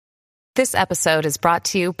This episode is brought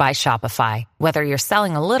to you by Shopify. Whether you're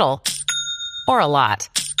selling a little or a lot,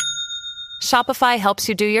 Shopify helps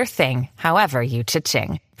you do your thing, however you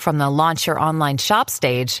cha-ching. From the launch your online shop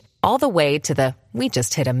stage, all the way to the we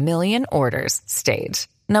just hit 1 million orders stage.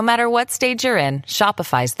 No matter what stage you're in,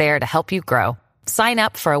 Shopify's there to help you grow. Sign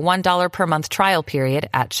up for a $1 per month trial period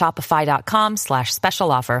at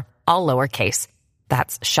shopify.com/special offer, all lowercase.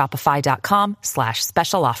 That's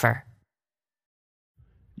shopify.com/special offer.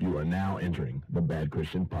 You are now entering the Bad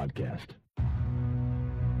Christian Podcast.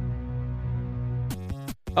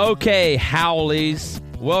 Okay, Howleys,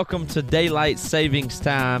 welcome to Daylight Savings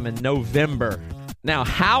Time in November. Now,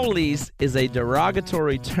 Howleys is a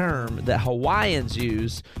derogatory term that Hawaiians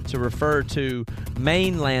use to refer to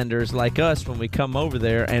mainlanders like us when we come over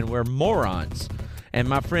there and we're morons. And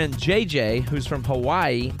my friend JJ, who's from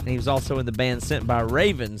Hawaii, and he was also in the band Sent by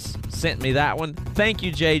Ravens, sent me that one. Thank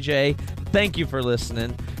you, JJ. Thank you for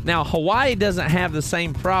listening. Now, Hawaii doesn't have the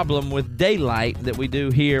same problem with daylight that we do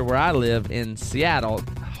here where I live in Seattle.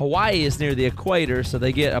 Hawaii is near the equator, so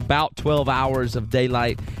they get about 12 hours of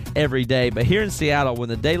daylight every day. But here in Seattle, when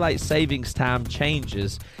the daylight savings time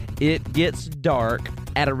changes, it gets dark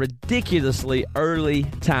at a ridiculously early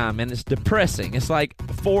time, and it's depressing. It's like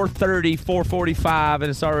 4:30, 4:45, and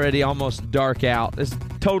it's already almost dark out. It's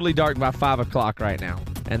totally dark by 5 o'clock right now,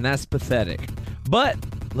 and that's pathetic. But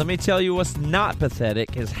let me tell you what's not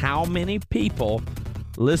pathetic is how many people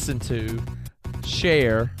listen to,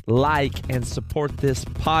 share, like, and support this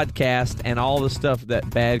podcast and all the stuff that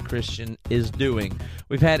Bad Christian is doing.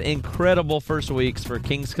 We've had incredible first weeks for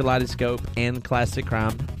King's Kaleidoscope and Classic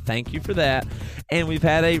Crime. Thank you for that. And we've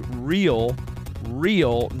had a real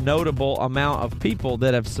notable amount of people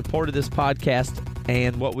that have supported this podcast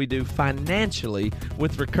and what we do financially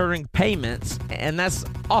with recurring payments, and that's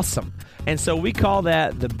awesome. And so we call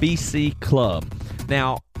that the BC Club.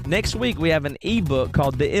 Now, next week we have an ebook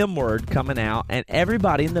called The M Word coming out, and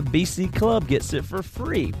everybody in the BC Club gets it for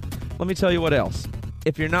free. Let me tell you what else.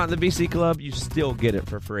 If you're not in the BC Club, you still get it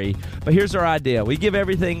for free. But here's our idea. We give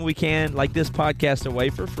everything we can, like this podcast, away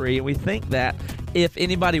for free, and we think that if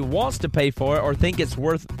anybody wants to pay for it or think it's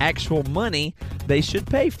worth actual money, they should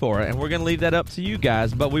pay for it. And we're going to leave that up to you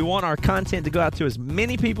guys. But we want our content to go out to as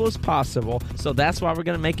many people as possible, so that's why we're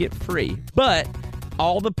going to make it free. But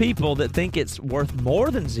all the people that think it's worth more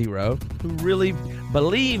than zero, who really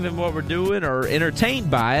believe in what we're doing or entertained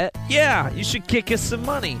by it, yeah, you should kick us some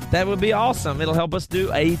money. That would be awesome. It'll help us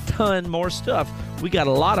do a ton more stuff. We got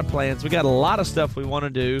a lot of plans. We got a lot of stuff we want to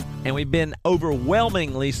do, and we've been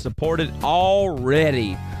overwhelmingly supported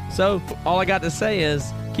already. So all I got to say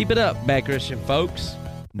is keep it up, Bad Christian folks.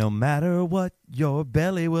 No matter what, your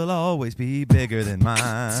belly will always be bigger than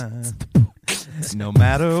mine. No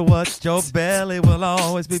matter what, your belly will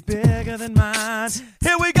always be bigger than mine.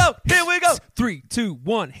 Here we go, 3, 2,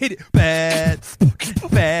 1, hit it. Bad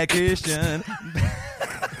Christian.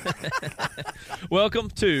 Welcome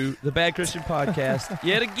to the Bad Christian Podcast.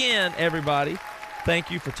 Yet again, everybody. Thank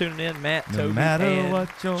you for tuning in, Matt, Toby, no matter and what,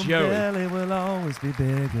 your Joey. belly will always be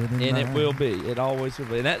bigger than mine. And it will be. It always will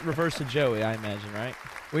be. And that refers to Joey, I imagine, right?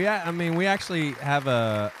 We actually have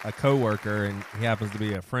a coworker, and he happens to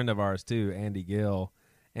be a friend of ours too, Andy Gill.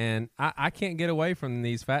 And I can't get away from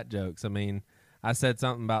these fat jokes. I mean, I said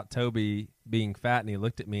something about Toby being fat, and he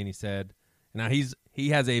looked at me and he said, "Now he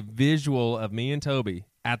has a visual of me and Toby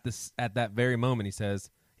at that very moment."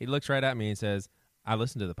 He looks right at me and says, "I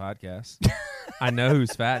listen to the podcast. I know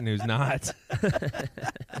who's fat and who's not."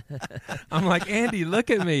 I'm like, Andy, look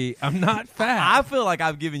at me. I'm not fat. I feel like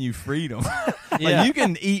I've given you freedom. Yeah. Like you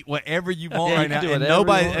can eat whatever you want right now, do and whatever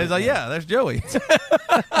nobody you want. is like, "Yeah, that's Joey."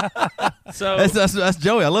 So that's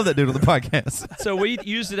Joey. I love that dude on the podcast. So we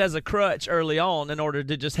used it as a crutch early on in order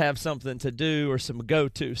to just have something to do or some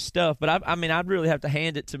go-to stuff. But I'd really have to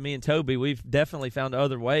hand it to me and Toby. We've definitely found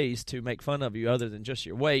other ways to make fun of you other than just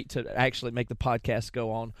your weight to actually make the podcast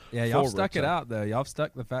go on. Yeah, y'all forward. stuck it out though. Y'all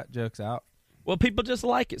stuck the fat jokes out. Well, people just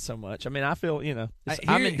like it so much. I mean, I feel,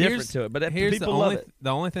 I'm indifferent to it, but here's people love it.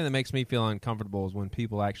 The only thing that makes me feel uncomfortable is when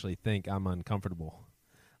people actually think I'm uncomfortable.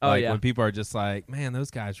 Oh, like, yeah. when people are just like, "Man,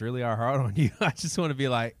 those guys really are hard on you." I just want to be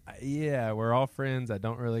like, "Yeah, we're all friends. I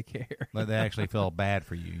don't really care." Like they actually feel bad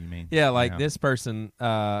for you. You mean? Yeah, like this person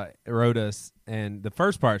wrote us, and the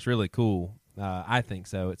first part's really cool. I think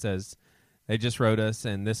so. It says they just wrote us,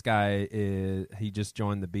 and this guy he just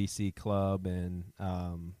joined the BC Club, and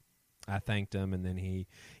I thanked him, and then he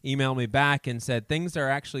emailed me back and said, "Things are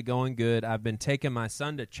actually going good. I've been taking my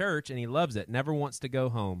son to church, and he loves it. Never wants to go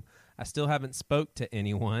home. I still haven't spoke to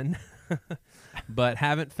anyone, but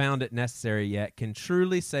haven't found it necessary yet. Can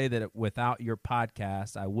truly say that without your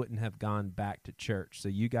podcast, I wouldn't have gone back to church. So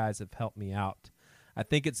you guys have helped me out. I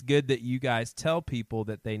think it's good that you guys tell people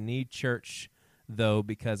that they need church, though,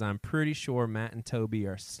 because I'm pretty sure Matt and Toby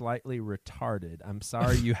are slightly retarded. I'm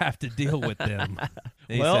sorry you have to deal with them.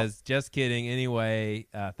 And he says, just kidding. Anyway,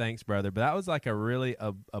 thanks, brother. But that was like a really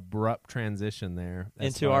abrupt transition there.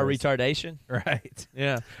 Into our retardation? Right.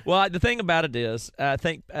 Yeah. Well, the thing about it is, I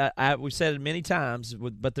think we've said it many times,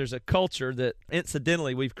 but there's a culture that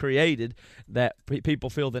incidentally we've created that people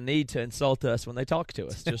feel the need to insult us when they talk to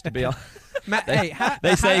us, just to be honest. Matt,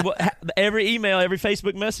 they say, well, every email, every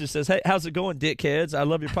Facebook message says, hey, how's it going, dickheads? I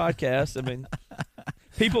love your podcast. I mean,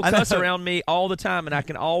 people cuss around me all the time, and I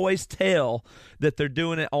can always tell that they're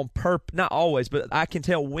doing it on purpose. Not always, but I can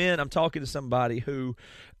tell when I'm talking to somebody who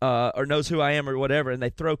or knows who I am or whatever, and they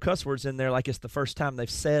throw cuss words in there like it's the first time they've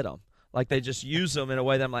said them. Like they just use them in a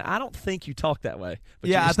way that I'm like, I don't think you talk that way. But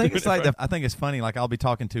yeah, I think it's like I think it's funny. Like I'll be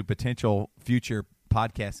talking to potential future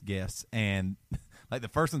podcast guests, and like the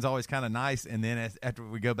first one's always kind of nice, and then after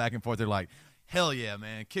we go back and forth, they're like, hell yeah,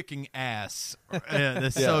 man, kicking ass.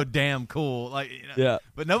 That's so damn cool. Like,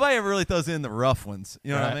 But nobody ever really throws in the rough ones.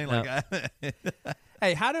 You know what I mean? Like,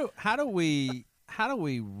 hey, how do we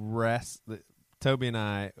rest? Toby and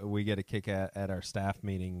I, we get a kick at our staff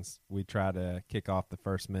meetings. We try to kick off the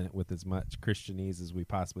first minute with as much Christianese as we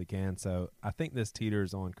possibly can. So I think this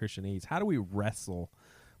teeters on Christianese. How do we wrestle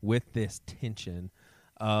with this tension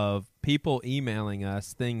of people emailing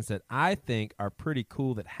us things that I think are pretty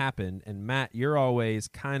cool that happened? And Matt, you're always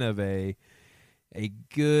kind of a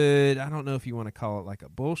good, I don't know if you want to call it like a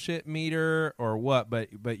bullshit meter or what,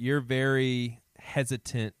 but you're very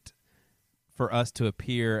hesitant for us to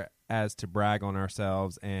appear as to brag on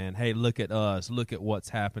ourselves and, hey, look at us, look at what's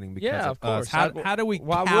happening because of course. us. How do we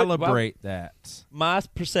calibrate that? My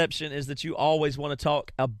perception is that you always want to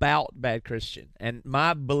talk about bad Christian, and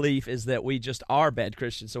my belief is that we just are bad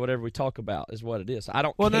Christians, so whatever we talk about is what it is. I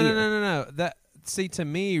don't care. No. See, to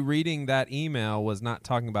me, reading that email was not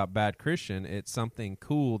talking about bad Christian. It's something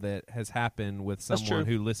cool that has happened with someone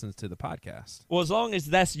who listens to the podcast. Well, as long as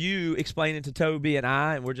that's you explaining to Toby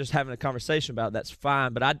and we're just having a conversation about it, that's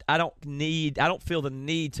fine. But I don't feel the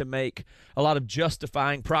need to make a lot of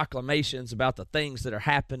justifying proclamations about the things that are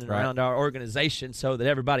happening around our organization so that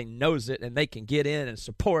everybody knows it and they can get in and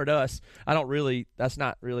support us. That's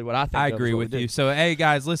not really what I think. I agree with you. So, hey,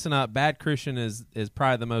 guys, listen up. Bad Christian is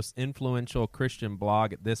probably the most influential Christian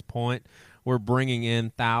blog at this point. We're bringing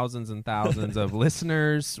in thousands and thousands of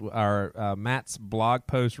listeners. Our Matt's blog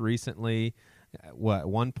post recently,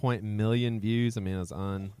 1 million views. I mean, it was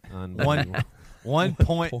unbelievable. 1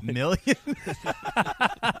 million?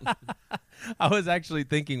 I was actually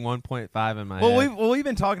thinking 1.5 in my head. Well, we've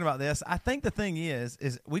been talking about this. I think the thing is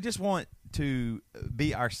we just want to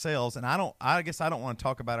be ourselves, and I guess I don't want to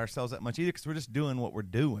talk about ourselves that much either because we're just doing what we're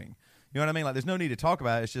doing. You know what I mean? Like, there's no need to talk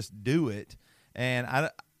about it. It's just do it. And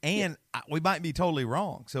we might be totally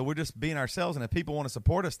wrong. So we're just being ourselves. And if people want to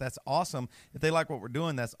support us, that's awesome. If they like what we're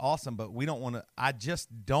doing, that's awesome. But we don't want to. I just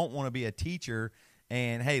don't want to be a teacher.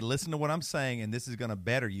 And hey, listen to what I'm saying, and this is going to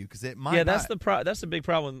better you because it might. Yeah, that's the big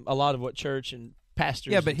problem. A lot of what church and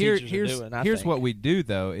pastors. Yeah, but and teachers are doing. Here's what we do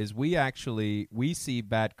though: is we see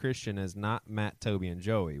Bad Christian as not Matt, Toby, and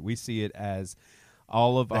Joey. We see it as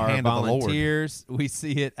all of our volunteers. We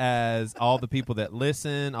see it as all the people that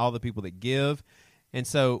listen, all the people that give. And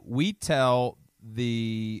so we tell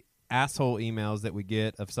the asshole emails that we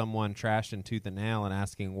get of someone trashing tooth and nail and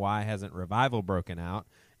asking why hasn't revival broken out.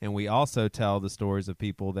 And we also tell the stories of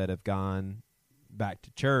people that have gone back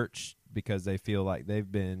to church because they feel like they've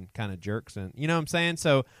been kind of jerks. And you know what I'm saying?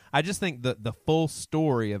 So I just think the full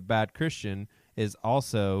story of Bad Christian is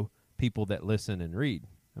also people that listen and read.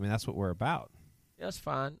 I mean, that's what we're about. That's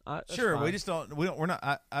fine. Sure, fine. we just don't. We're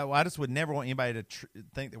not. I just would never want anybody to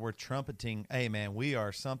think that we're trumpeting. Hey, man, we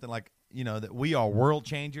are something like that we are world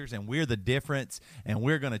changers and we're the difference and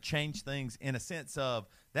we're going to change things in a sense of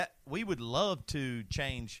that. We would love to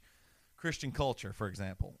change Christian culture, for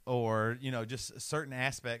example, or just certain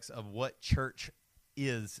aspects of what church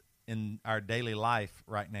is in our daily life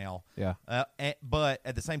right now. Yeah. But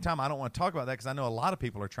at the same time, I don't want to talk about that because I know a lot of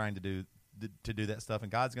people are trying to do that stuff,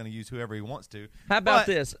 and God's going to use whoever he wants to. How about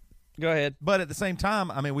this? Go ahead. But at the same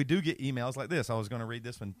time, I mean, we do get emails like this. I was going to read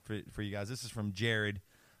this one for you guys. This is from Jared.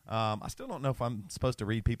 I still don't know if I'm supposed to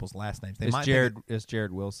read people's last names. It's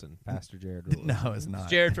Jared Wilson, Pastor Jared Wilson. No, it's not. It's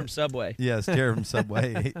Jared from Subway. Yeah, it's Jared from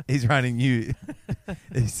Subway. He's writing you.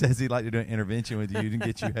 He says he'd like to do an intervention with you and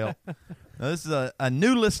get you help. Now, this is a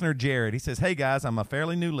new listener, Jared. He says, hey, guys, I'm a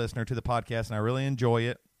fairly new listener to the podcast, and I really enjoy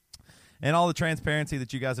it. and all the transparency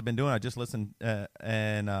that you guys have been doing. I just listened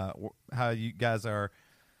and how you guys are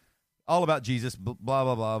all about Jesus, blah,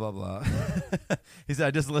 blah, blah, blah, blah. He said,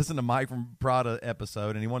 I just listened to Mike from Prada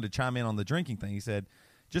episode, and he wanted to chime in on the drinking thing. He said,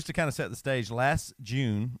 just to kind of set the stage, last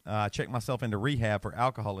June, I checked myself into rehab for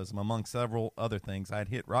alcoholism, among several other things. I had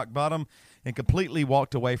hit rock bottom and completely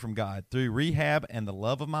walked away from God. Through rehab and the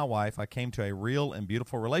love of my wife, I came to a real and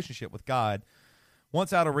beautiful relationship with God.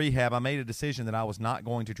 Once out of rehab, I made a decision that I was not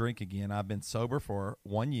going to drink again. I've been sober for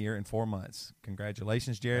 1 year and 4 months.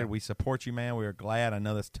 Congratulations, Jared. We support you, man. We are glad. I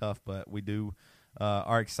know that's tough, but we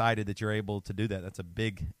are excited that you're able to do that. That's a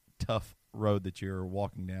big, tough road that you're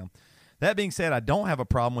walking down. That being said, I don't have a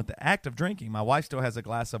problem with the act of drinking. My wife still has a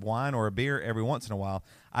glass of wine or a beer every once in a while.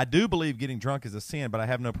 I do believe getting drunk is a sin, but I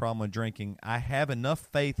have no problem with drinking. I have enough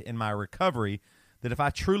faith in my recovery that if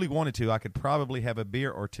I truly wanted to, I could probably have a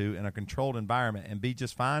beer or two in a controlled environment and be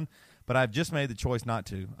just fine, but I've just made the choice not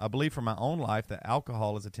to. I believe for my own life that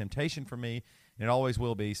alcohol is a temptation for me, and it always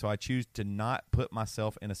will be, so I choose to not put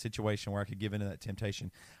myself in a situation where I could give into that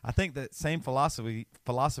temptation. I think that same philosophy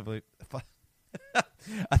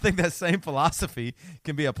I think that same philosophy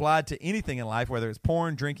can be applied to anything in life, whether it's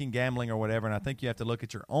porn, drinking, gambling, or whatever, and I think you have to look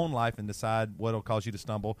at your own life and decide what will cause you to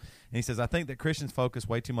stumble. And he says, I think that Christians focus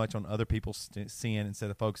way too much on other people's sin instead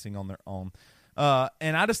of focusing on their own.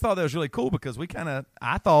 And I just thought that was really cool because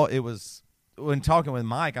I thought it was, when talking with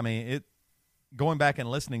Mike, I mean, going back and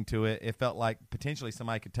listening to it, it felt like potentially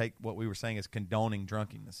somebody could take what we were saying as condoning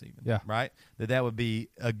drunkenness even, right? That would be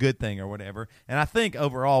a good thing or whatever. And I think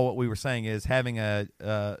overall what we were saying is having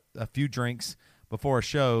a few drinks before a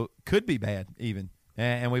show could be bad even,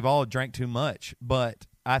 and we've all drank too much. But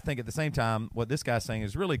I think at the same time, what this guy's saying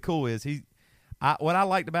is really cool is what I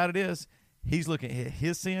liked about it is he's looking at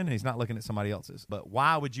his sin and he's not looking at somebody else's. But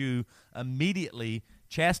why would you immediately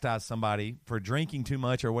chastise somebody for drinking too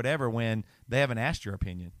much or whatever when they haven't asked your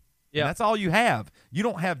opinion? Yeah, and that's all you have. You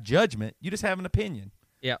don't have judgment. You just have an opinion.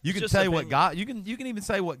 Yeah, you can say what God. You can even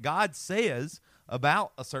say what God says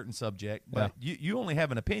about a certain subject, but you only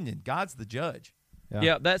have an opinion. God's the judge.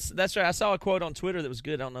 Yeah, that's right. I saw a quote on Twitter that was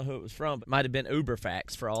good. I don't know who it was from. It might have been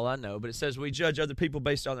Uberfax for all I know. But it says, we judge other people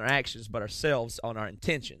based on their actions, but ourselves on our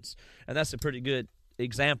intentions. And that's a pretty good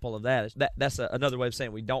example of that. That's another way of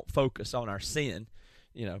saying we don't focus on our sin.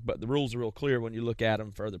 But the rules are real clear when you look at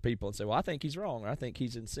them for other people and say, well, I think he's wrong, or I think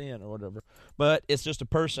he's in sin, or whatever. But it's just a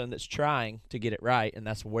person that's trying to get it right, and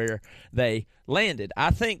that's where they landed.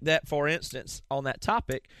 I think that, for instance, on that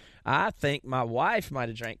topic, I think my wife might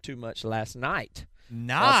have drank too much last night.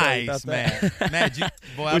 Nice, man.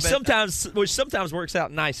 Which sometimes works out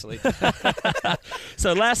nicely.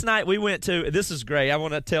 So last night we went to, this is great. I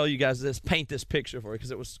want to tell you guys paint this picture for you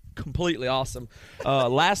because it was completely awesome.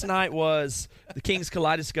 Last night was the King's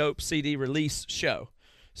Kaleidoscope CD release show.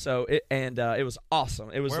 So it was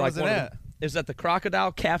awesome. It was Where was it at? It was at the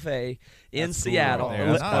Crocodile Cafe in Seattle. Cool.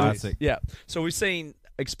 That's classic. Yeah. So we've seen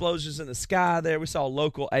explosions in the sky there. We saw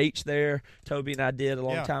Local H there. Toby and I did a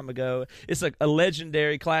long time ago. It's a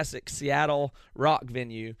legendary classic Seattle rock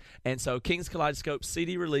venue. And so King's Kaleidoscope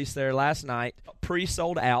CD release there last night,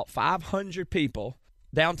 pre-sold out, 500 people,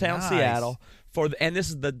 downtown Seattle. And this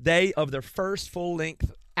is the day of their first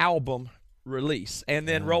full-length album release. And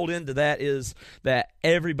then rolled into that is that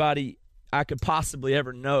everybody I could possibly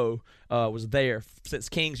ever know was there. Since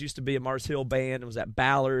Kings used to be a Mars Hill band, it was at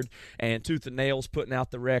Ballard, and Tooth and Nail's putting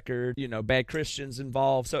out the record, Bad Christians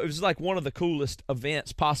involved. So it was like one of the coolest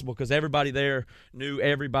events possible because everybody there knew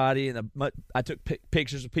everybody, and I took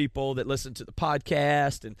pictures of people that listened to the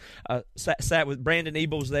podcast, and sat with Brandon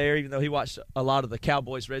Ebel's there, even though he watched a lot of the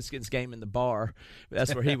Cowboys-Redskins game in the bar.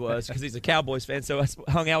 That's where he was because he's a Cowboys fan. So I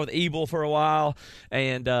hung out with Ebel for a while,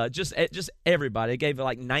 and just everybody. It gave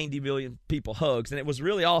like 90 million people hugs, and it was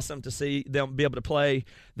really awesome to see them be able to play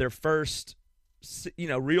their first,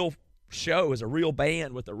 real show as a real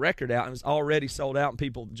band with a record out, and it was already sold out, and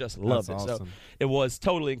people just loved it. Awesome. So it was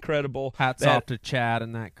totally incredible. Hats off to Chad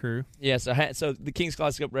and that crew. Yeah, so the King's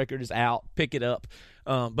Kaleidoscope record is out. Pick it up.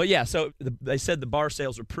 But yeah, so they said the bar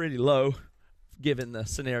sales were pretty low given the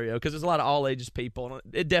scenario because there's a lot of all ages people, and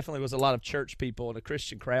it definitely was a lot of church people and a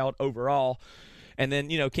Christian crowd overall. And then,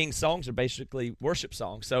 King's songs are basically worship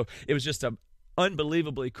songs. So it was just a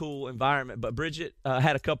unbelievably cool environment. But Bridget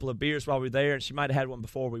had a couple of beers while we were there, and she might have had one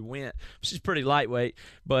before we went. She's pretty lightweight,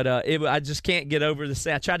 but I just can't get over the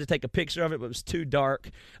sound. I tried to take a picture of it, but it was too dark.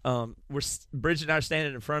 Bridget and I are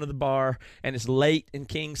standing in front of the bar, and it's late in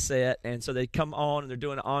King's set, and so they come on, and they're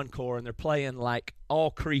doing an encore, and they're playing like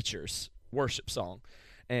All Creatures worship song.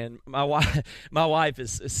 And my wife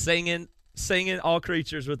is singing singing All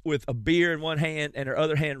Creatures with a beer in one hand and her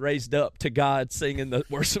other hand raised up to God, singing the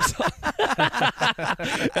worship song,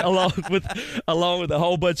 along with a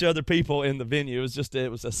whole bunch of other people in the venue. It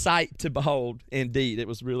was a sight to behold. Indeed, it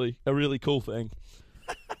was really a really cool thing.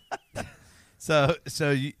 So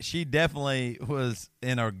she definitely was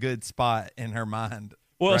in a good spot in her mind.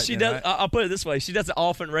 Well, right she then, does. right? I'll put it this way: she doesn't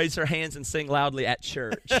often raise her hands and sing loudly at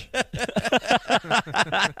church,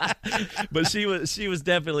 but she was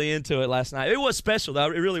definitely into it last night. It was special,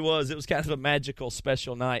 though. It really was. It was kind of a magical,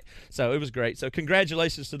 special night. So it was great. So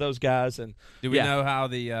congratulations to those guys. And do we know how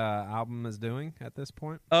the album is doing at this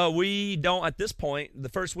point? We don't at this point. The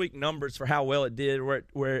first week numbers for how well it did, what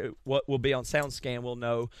will be on SoundScan, we'll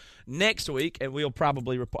know next week, and we'll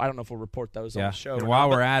probably report. I don't know if we'll report those on the show. And while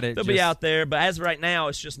we're at it, they'll be out there. But as of right now,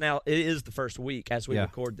 it is the first week as we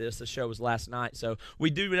record this. The show was last night, so we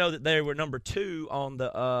do know that they were number 2 on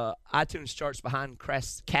the iTunes charts behind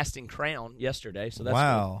Casting Crown yesterday. So that's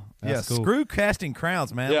wow, cool. That's cool. Screw Casting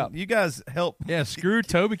Crowns, man. Yeah. You guys help. Yeah, screw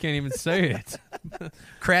Toby can't even say it.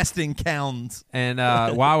 Casting Crowns. And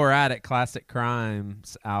while we're at it, Classic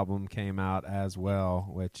Crimes album came out as well,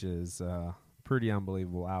 which is pretty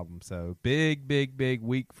unbelievable album. So big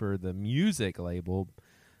week for the music label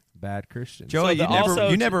Bad Christian. Joey, So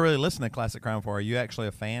you never really listened to Classic Crime before. Are you actually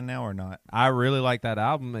a fan now or not? I really like that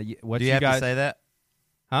album. What do you have guys, to say that?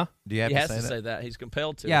 Huh? Do you have He to has say to that? say that. He's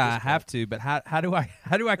compelled to. Yeah, I have to. But how do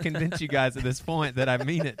I convince you guys at this point that I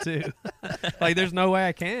mean it too? Like, there's no way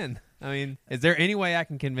I can. I mean, is there any way I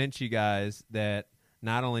can convince you guys that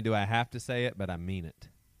not only do I have to say it, but I mean it?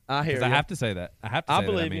 I hear you. I have to say that. I have to say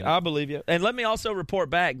believe that. you. I believe you. And let me also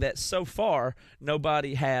report back that so far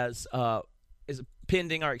nobody has is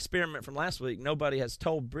pending our experiment from last week. Nobody has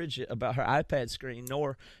told Bridget about her iPad screen,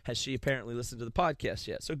 nor has she apparently listened to the podcast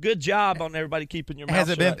yet. So good job on everybody keeping your mouth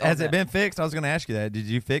shut. Has it been fixed? I was going to ask you that. Did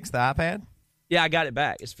you fix the iPad? Yeah, I got it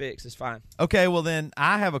back. It's fixed. It's fine. Okay, well then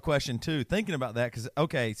I have a question too. Thinking about that, because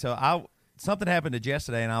something happened to Jess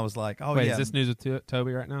today, and I was like, oh, wait, yeah. is this news with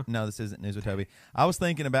Toby right now? No, this isn't news with Toby. I was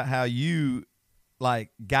thinking about how you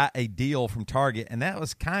got a deal from Target, and that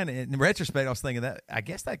was kind of, in retrospect, I was thinking that I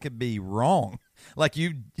guess that could be wrong. Like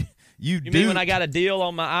you mean when I got a deal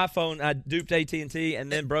on my iPhone, I duped AT&T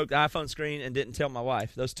and then broke the iPhone screen and didn't tell my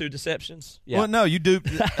wife? Those two deceptions? Yeah. Well, no, you duped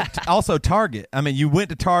also Target. I mean, you went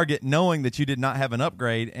to Target knowing that you did not have an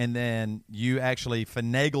upgrade, and then you actually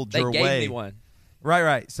finagled your way. They gave me one.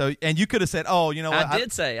 Right. So, and you could have said, "Oh, you know what?" I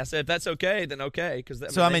said, if that's okay, then okay.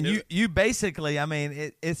 You basically, I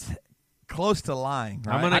mean, it's close to lying.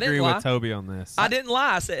 Right? I'm going to agree with Toby on this. I didn't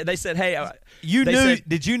lie. They said, "Hey,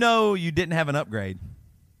 did you know you didn't have an upgrade?"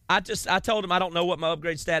 I told him I don't know what my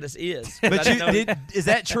upgrade status is. But is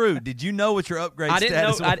that true? Did you know what your upgrade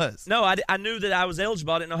status was? I knew that I was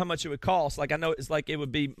eligible. I didn't know how much it would cost. Like, I know it's like it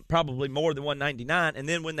would be probably more than $199. And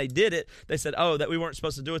then when they did it, they said, "Oh, that we weren't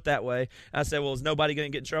supposed to do it that way." I said, "Well, is nobody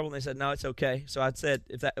going to get in trouble?" And they said, "No, it's okay." So I said,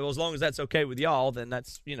 as long as that's okay with y'all, then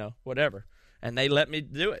that's whatever. And they let me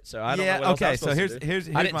do it. So I don't know what else I was supposed to do. Here's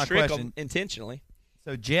I didn't my trick question them intentionally.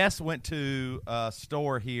 So Jess went to a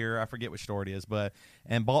store here, I forget which store it is,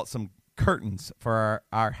 and bought some curtains for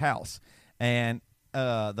our house. And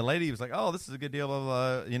the lady was like, "Oh, this is a good deal,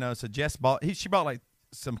 blah, blah." So Jess she bought like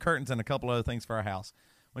some curtains and a couple other things for our house.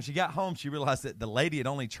 When she got home, she realized that the lady had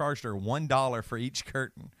only charged her $1 for each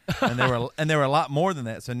curtain. And there were a lot more than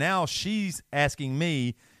that. So now she's asking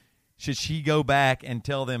me, should she go back and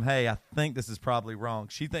tell them, "Hey, I think this is probably wrong."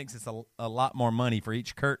 She thinks it's a lot more money for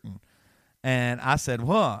each curtain. And I said,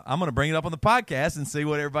 "Well, I'm going to bring it up on the podcast and see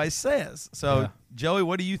what everybody says." So, Joey,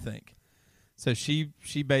 what do you think? So she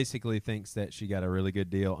basically thinks that she got a really good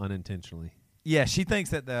deal unintentionally. Yeah, she thinks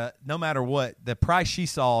that no matter what, the price she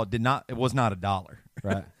saw was not $1.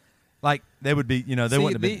 Right. Like they would be, they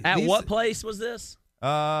wouldn't have been. At what place was this?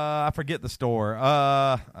 I forget the store.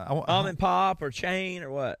 Mom and Pop or chain or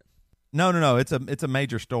what? No. It's a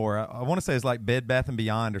major store. I want to say it's like Bed Bath and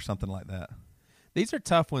Beyond or something like that. These are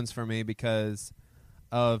tough ones for me because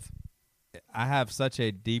I have such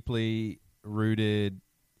a deeply rooted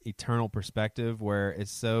eternal perspective where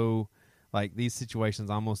it's so like these situations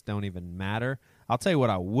almost don't even matter. I'll tell you what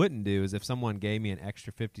I wouldn't do is if someone gave me an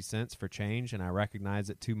extra 50 cents for change and I recognize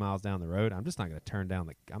it 2 miles down the road, I'm just not going to turn the car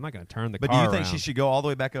around. But do you think she should go all the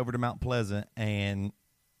way back over to Mount Pleasant and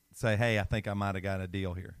say, "Hey, I think I might have got a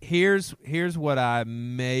deal here"? Here's what I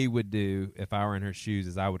would do if I were in her shoes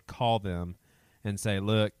is I would call them and say,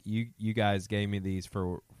 "Look, you guys gave me these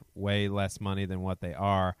for way less money than what they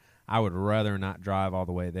are. I would rather not drive all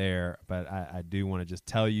the way there, but I do want to just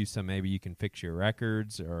tell you so maybe you can fix your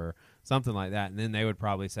records or something like that. And then they would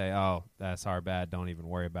probably say, oh, that's our bad. Don't even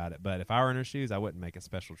worry about it. But if I were in her shoes, I wouldn't make a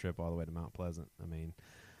special trip all the way to Mount Pleasant. I mean.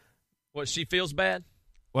 What, she feels bad?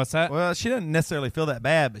 What's that? Well, she didn't necessarily feel that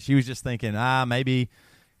bad, but she was just thinking, maybe,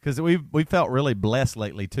 because we felt really blessed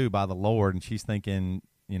lately, too, by the Lord. And she's thinking,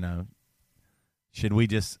 should we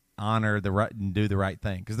just honor the right and do the right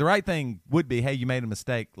thing? Because the right thing would be, hey, you made a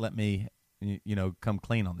mistake. Let me, come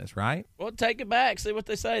clean on this, right? Well, take it back. See what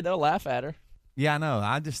they say. They'll laugh at her. Yeah, I know.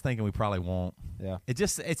 I'm just thinking we probably won't. Yeah. It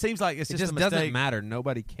seems like it's it just just a mistake. doesn't matter.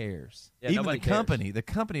 Nobody cares. Yeah, even nobody the cares.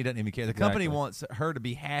 company doesn't even care. The company wants her to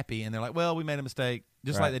be happy, and they're like, well, we made a mistake,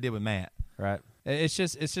 just like they did with Matt. Right. It's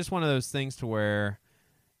just one of those things to where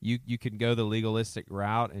you can go the legalistic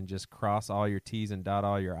route and just cross all your T's and dot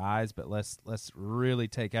all your I's, but let's really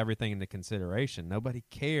take everything into consideration. Nobody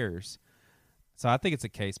cares. So I think it's a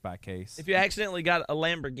case by case. If you accidentally got a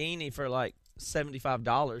Lamborghini for like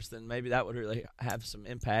 $75, then maybe that would really have some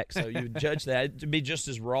impact. So you would judge that. It'd be just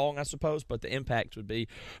as wrong, I suppose, but the impact would be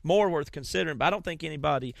more worth considering. But I don't think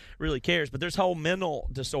anybody really cares. But there's whole mental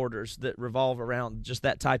disorders that revolve around just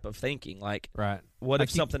that type of thinking. Like, what if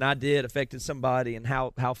something I did affected somebody, and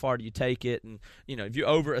how far do you take it? And, if you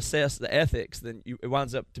over-assess the ethics, then it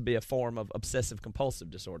winds up to be a form of obsessive-compulsive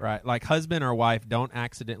disorder. Right. Like husband or wife don't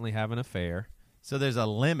accidentally have an affair. So there's a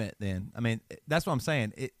limit then. I mean, that's what I'm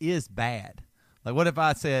saying. It is bad. Like, what if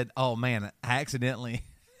I said, oh, man, I accidentally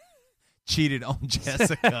cheated on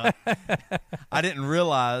Jessica. I didn't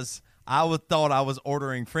realize. I thought I was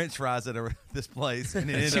ordering French fries at this place, and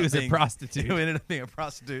she was a prostitute. It ended up being a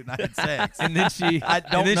prostitute, and I had sex. And then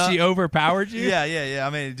she overpowered you? Yeah. I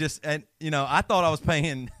mean, I thought I was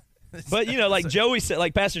paying. But like Joey said,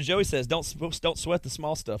 like Pastor Joey says, don't sweat the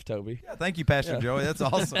small stuff, Toby. Yeah, thank you, Pastor Joey. That's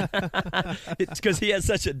awesome. It's because he has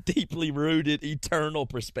such a deeply rooted, eternal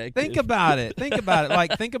perspective. Think about it.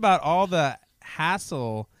 Like, think about all the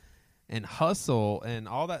hassle and hustle and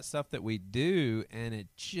all that stuff that we do, and it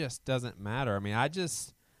just doesn't matter. I mean, I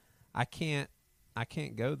can't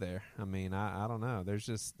go there. I mean, I don't know.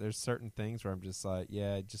 There's certain things where I'm just like,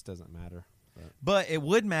 yeah, it just doesn't matter. But it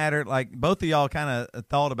would matter, like both of y'all kind of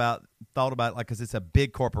thought about like, because it's a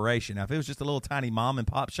big corporation. Now, if it was just a little tiny mom and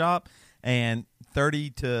pop shop and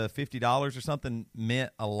 $30 to $50 or something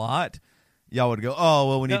meant a lot, y'all would go, oh,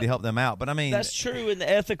 well, we need to help them out. But I mean, that's true in the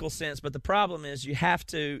ethical sense. But the problem is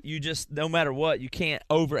no matter what, you can't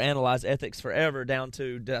overanalyze ethics forever down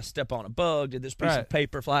to, did I step on a bug? Did this piece of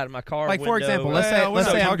paper fly out of my car Like, window? for example, let's say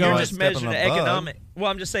I'm you're going just measuring the economic. Well,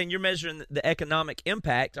 I'm just saying you're measuring the economic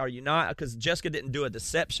impact, are you not? Because Jessica didn't do a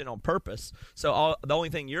deception on purpose. So the only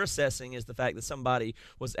thing you're assessing is the fact that somebody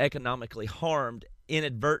was economically harmed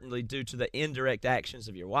inadvertently due to the indirect actions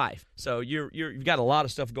of your wife. So you've got a lot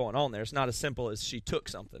of stuff going on there. It's not as simple as she took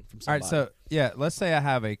something from somebody. All right, so let's say I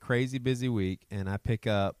have a crazy busy week and I pick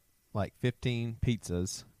up like 15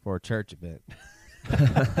 pizzas for a church event.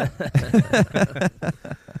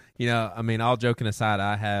 I mean, all joking aside,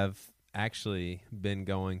 I have actually been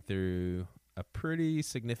going through a pretty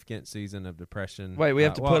significant season of depression. Wait, we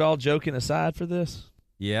have to put all joking aside for this?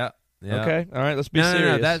 Yeah. Okay. All right, let's be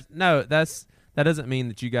serious. That doesn't mean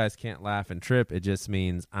that you guys can't laugh and trip. It just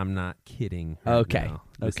means I'm not kidding. Okay. Now.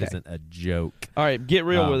 This isn't a joke. All right, get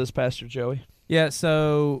real with us, Pastor Joey. Yeah,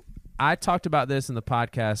 so I talked about this in the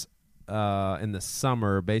podcast in the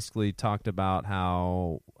summer, basically talked about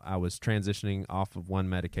how I was transitioning off of one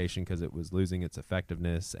medication because it was losing its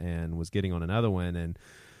effectiveness and was getting on another one. And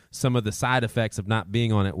some of the side effects of not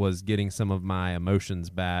being on it was getting some of my emotions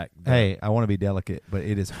back. Hey, I want to be delicate, but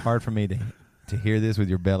it is hard for me to hear this with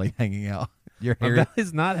your belly hanging out. Your hair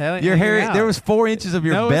belly's not hanging out. There was 4 inches of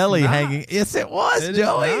your belly hanging. Yes, it was,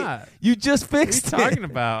 Joey. You just fixed it. What are you talking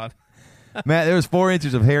about? Matt, there was 4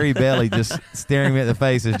 inches of hairy belly just staring me at the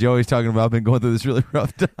face as Joey's talking about, I've been going through this really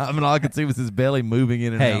rough time, and all I could see was his belly moving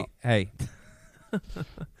in and out. Hey.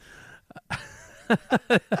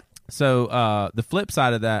 So the flip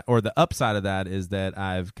side of that, or the upside of that, is that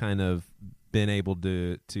I've kind of been able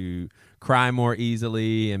to cry more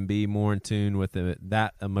easily and be more in tune with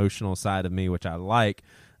that emotional side of me, which I like.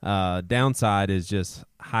 Downside is just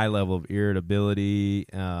high level of irritability,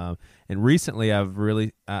 and recently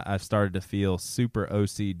I've started to feel super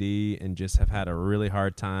OCD and just have had a really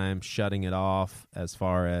hard time shutting it off as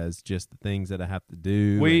far as just the things that I have to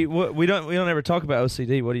do. We don't ever talk about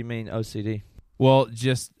OCD. What do you mean OCD? Well,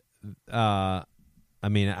 just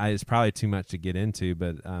it's probably too much to get into,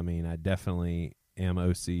 but I mean, I definitely am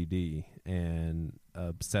OCD and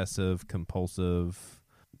obsessive compulsive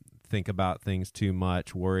think about things too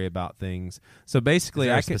much, worry about things. So basically,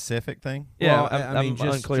 Is there a specific thing? Yeah, well, I mean, I'm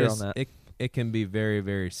unclear just, on that. It can be very,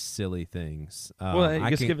 very silly things.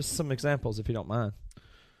 Give us some examples if you don't mind.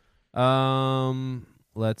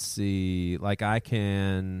 Let's see. Like I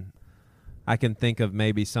can think of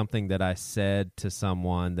maybe something that I said to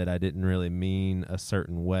someone that I didn't really mean a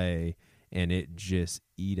certain way, and it just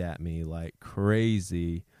eat at me like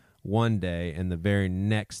crazy one day, and the very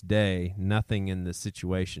next day, nothing in the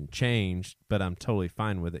situation changed, but I'm totally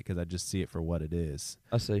fine with it because I just see it for what it is.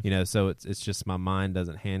 I see. So it's just my mind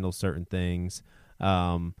doesn't handle certain things.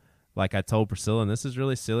 Like I told Priscilla, and this is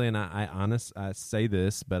really silly, and I say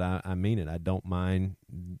this, but I mean it. I don't mind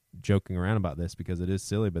joking around about this because it is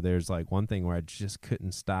silly, but there's like one thing where I just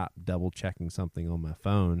couldn't stop double checking something on my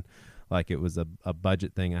phone. Like it was a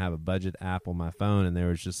budget thing. I have a budget app on my phone, and there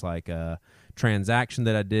was just like a transaction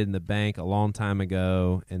that I did in the bank a long time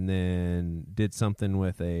ago, and then did something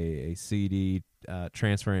with a CD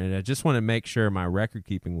transfer, and I just want to make sure my record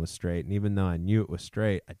keeping was straight. And even though I knew it was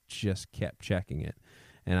straight, I just kept checking it.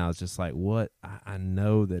 And I was just like, what? I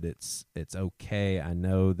know that it's okay. I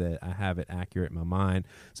know that I have it accurate in my mind.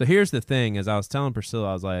 So here's the thing. As I was telling Priscilla,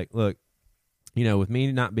 I was like, look, with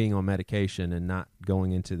me not being on medication and not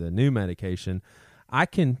going into the new medication, I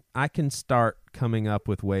can start coming up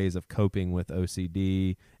with ways of coping with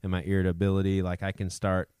OCD and my irritability. Like I can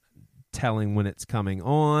start telling when it's coming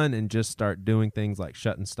on and just start doing things like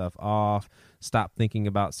shutting stuff off, stop thinking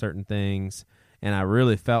about certain things. And I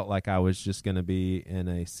really felt like I was just going to be in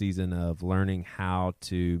a season of learning how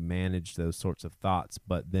to manage those sorts of thoughts.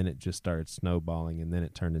 But then it just started snowballing, and then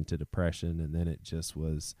it turned into depression. And then it just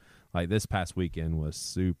was like this past weekend was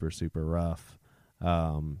super, super rough.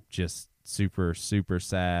 Just super, super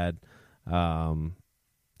sad.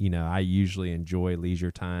 I usually enjoy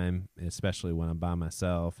leisure time, especially when I'm by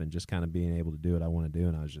myself and just kind of being able to do what I want to do.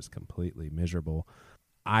 And I was just completely miserable.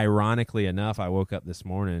 Ironically enough, I woke up this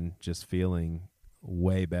morning just feeling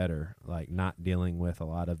way better, like not dealing with a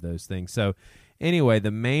lot of those things. So anyway,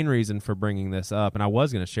 the main reason for bringing this up, and I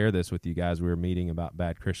was going to share this with you guys, we were meeting about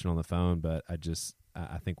Bad Christian on the phone, but I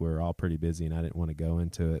think we were all pretty busy and I didn't want to go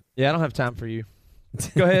into it. Yeah, I don't have time for you.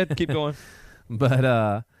 Go ahead, keep going.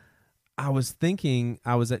 But I was thinking,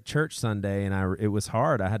 I was at church Sunday, and it was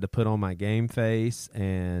hard. I had to put on my game face,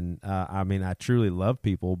 and I truly love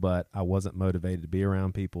people, but I wasn't motivated to be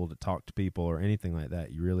around people, to talk to people, or anything like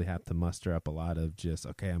that. You really have to muster up a lot of just,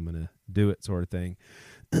 okay, I'm going to do it sort of thing.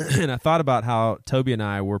 And I thought about how Toby and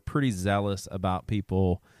I were pretty zealous about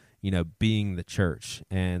people, being the church.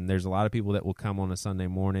 And there's a lot of people that will come on a Sunday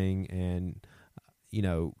morning and,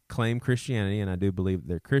 claim Christianity, and I do believe that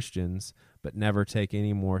they're Christians, but never take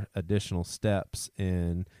any more additional steps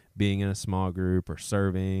in being in a small group or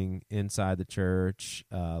serving inside the church,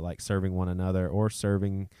 like serving one another or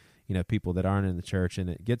serving, people that aren't in the church. And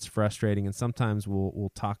it gets frustrating. And sometimes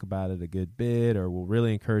we'll talk about it a good bit, or we'll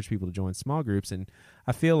really encourage people to join small groups. And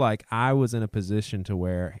I feel like I was in a position to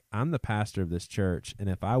where I'm the pastor of this church. And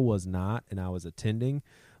if I was not, and I was attending,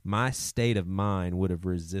 my state of mind would have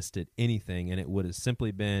resisted anything. And it would have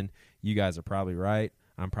simply been, you guys are probably right,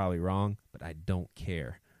 I'm probably wrong, but I don't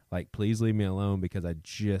care. Like, please leave me alone because I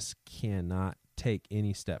just cannot take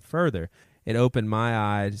any step further. It opened my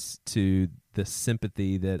eyes to the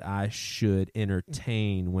sympathy that I should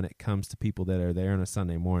entertain when it comes to people that are there on a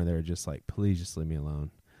Sunday morning. They're just like, please just leave me alone.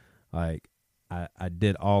 Like, I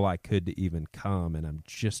did all I could to even come, and I'm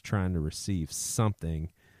just trying to receive something,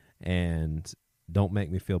 and don't make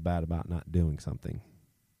me feel bad about not doing something.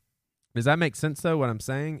 Does that make sense, though? What I'm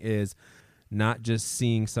saying is not just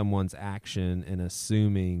seeing someone's action and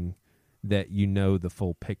assuming that the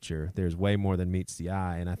full picture. There's way more than meets the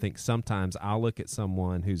eye. And I think sometimes I'll look at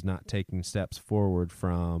someone who's not taking steps forward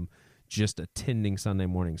from just attending Sunday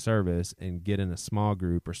morning service and get in a small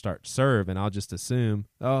group or start serve, and I'll just assume,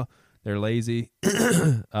 oh, they're lazy.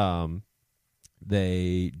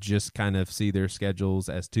 They just kind of see their schedules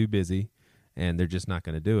as too busy, and they're just not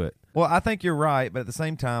going to do it. Well, I think you're right, but at the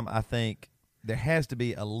same time, I think there has to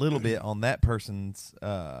be a little bit on that person's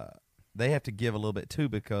they have to give a little bit too,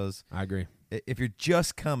 because I agree. If you're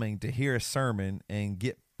just coming to hear a sermon and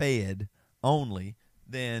get fed only,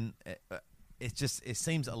 then it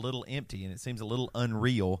seems a little empty and it seems a little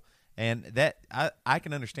unreal. And that I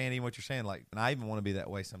can understand even what you're saying. Like, and I even want to be that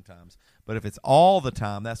way sometimes. But if it's all the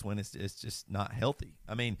time, that's when it's just not healthy.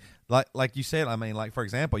 I mean, like you said, like, for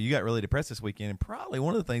example, you got really depressed this weekend, and probably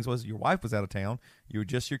one of the things was your wife was out of town. You were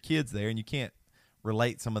just your kids there, and you can't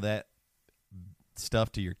relate some of that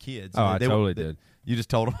stuff to your kids. Oh, I totally did. You just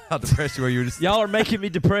told them how depressed you were. You were just, y'all are making me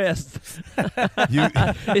depressed.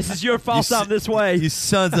 This is your fault. I'm this way. You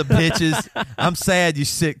sons of bitches. I'm sad. You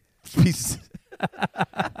sick pieces.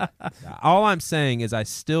 All I'm saying is I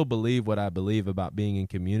still believe what I believe about being in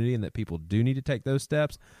community and that people do need to take those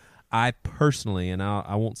steps. I personally, and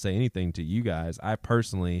I won't say anything to you guys, I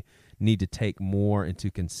personally need to take more into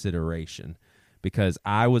consideration because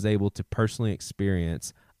I was able to personally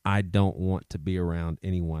experience I don't want to be around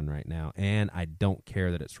anyone right now, and I don't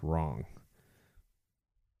care that it's wrong.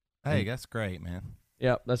 Hey, that's great, man.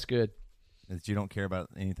 Yep, that's good. That you don't care about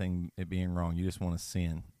anything it being wrong. You just want to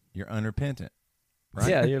sin. You're unrepentant. Right?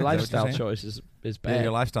 Yeah, your Is that what you're lifestyle saying? choice is Yeah, bad.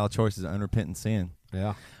 your lifestyle choice is unrepentant sin.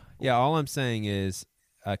 Yeah. Yeah, all I'm saying is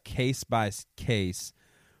a case by case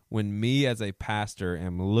when me as a pastor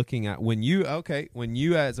am looking at when you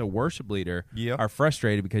as a worship leader are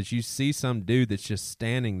frustrated because you see some dude that's just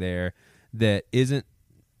standing there that isn't,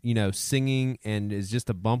 singing and is just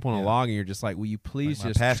a bump on a log and you're just like, will you please Like my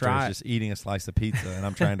just pastor try is just eating a slice of pizza and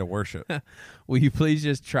I'm trying to worship. will you please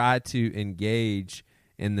just try to engage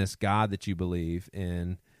in this God that you believe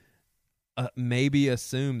in? Maybe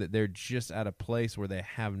assume that they're just at a place where they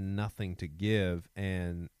have nothing to give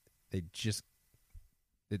and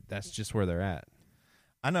that's just where they're at.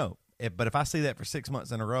 I know, but if I see that for 6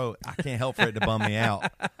 months in a row, I can't help for it to bum me out.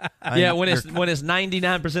 Yeah, when it's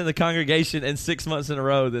 99% of the congregation and 6 months in a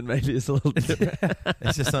row, then maybe it's a little different.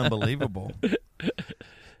 It's just unbelievable.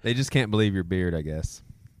 They just can't believe your beard, I guess.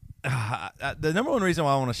 The number one reason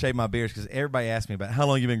why I want to shave my beard is because everybody asks me about how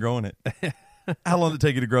long you been growing it. How long did it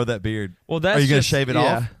take you to grow that beard? Well, that's Are you going to shave it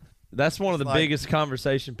off? That's one of the Like- biggest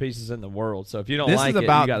conversation pieces in the world. So if you don't This like is it,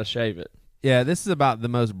 about- you got to shave it. Yeah, this is about the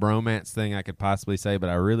most bromance thing I could possibly say, but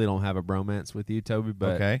I really don't have a bromance with you, Toby.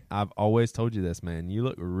 But Okay. I've always told you this, man. You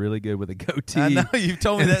look really good with a goatee. I know you've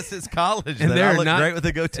told me that since college. And that there I are look not- great with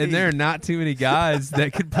a goatee. And there are not too many guys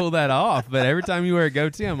that could pull that off. But every time you wear a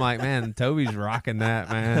goatee, I'm like, man, Toby's rocking that,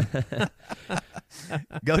 man.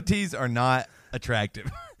 Goatees are not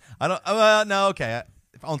attractive. I don't. Well, no, okay.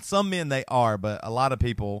 On some men they are, but a lot of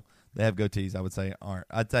people that have goatees, I would say, aren't.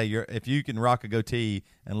 I'd say if you can rock a goatee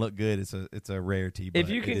and look good, it's a rarity. But If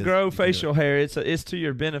you it can is- grow you can do facial it. hair, it's to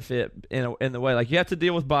your benefit in the way. Like you have to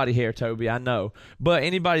deal with body hair, Toby. I know, but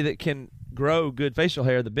anybody that can grow good facial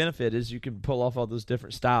hair, the benefit is you can pull off all those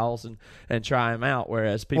different styles and try them out.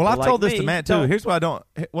 Whereas people, Well, I've like told this me to Matt too. don't. Here's what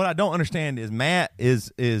I don't understand is Matt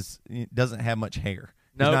is doesn't have much hair.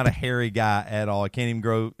 He's Nope. not a hairy guy at all. He can't even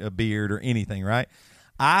grow a beard or anything, right?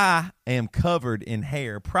 I am covered in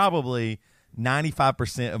hair. Probably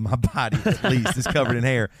 95% of my body at least is covered in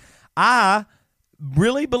hair. I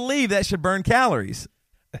really believe that should burn calories.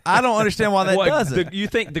 I don't understand why that doesn't. You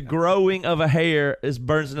think the growing of a hair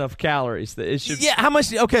burns enough calories that it should? Yeah, how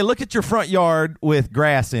much? Okay, look at your front yard with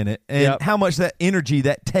grass in it, and Yep. how much that energy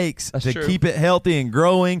that takes That's to true. keep it healthy and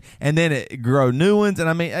growing, and then it grow new ones. And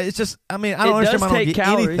I mean, it's just, I don't understand why I don't get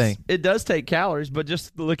calories. anything. It does take calories, but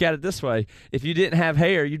just look at it this way: if you didn't have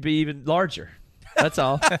hair, you'd be even larger. That's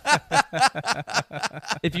all.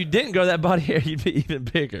 If you didn't grow that body hair, you'd be even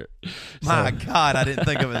bigger. My God, I didn't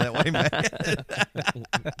think of it that way, man.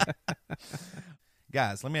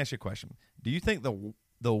 Guys, let me ask you a question. Do you think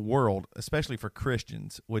the world, especially for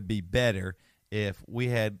Christians, would be better if we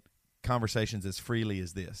had conversations as freely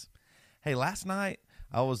as this? Hey, last night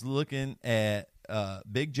I was looking at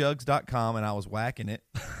bigjugs.com and I was whacking it,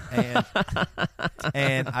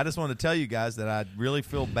 and I just wanted to tell you guys that I really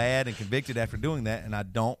feel bad and convicted after doing that, and I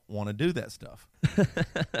don't want to do that stuff.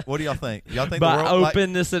 What do y'all think? Y'all think By the world,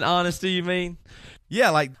 openness and honesty, you mean? yeah,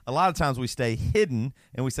 like a lot of times we stay hidden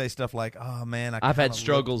and we say stuff like, "Oh man, I've had kinda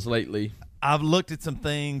struggles lately. I've looked at some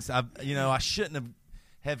things. I shouldn't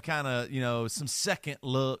have kind of some second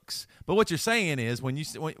looks." But what you're saying is when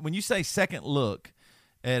you say second look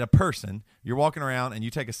at a person, you're walking around and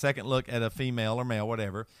you take a second look at a female or male,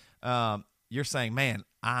 whatever. You're saying, "Man,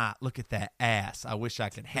 look at that ass. I wish I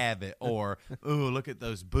could have it." Or, "Ooh, look at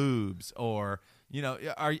those boobs." Or,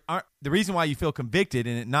 the reason why you feel convicted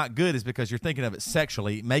and it not good is because you're thinking of it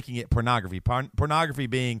sexually, making it pornography. Pornography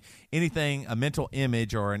being anything, a mental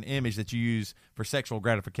image or an image that you use for sexual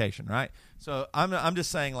gratification, right? So I'm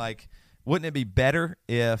just saying, like, wouldn't it be better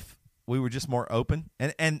if we were just more open?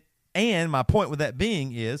 And my point with that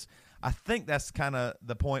being is, I think that's kind of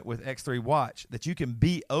the point with X3 Watch, that you can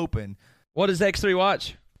be open. What is X3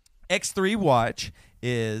 Watch? X3 Watch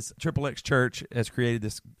is XXX Church has created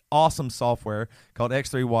this awesome software called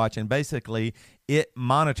X3 Watch, and basically it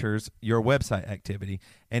monitors your website activity,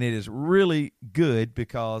 and it is really good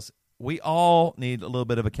because we all need a little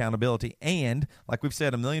bit of accountability. And like we've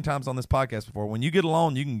said a million times on this podcast before, when you get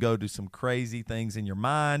alone, you can go do some crazy things in your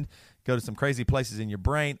mind, go to some crazy places in your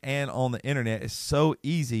brain, and on the internet. It's so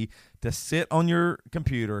easy to sit on your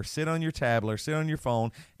computer, sit on your tablet, or sit on your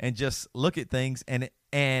phone and just look at things,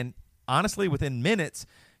 and honestly, within minutes,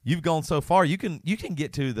 you've gone so far. You can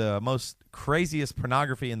get to the most craziest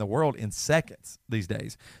pornography in the world in seconds these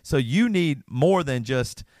days. So you need more than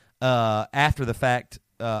just after the fact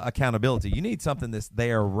accountability. You need something that's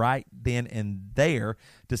there right then and there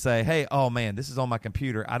to say, hey, oh man, this is on my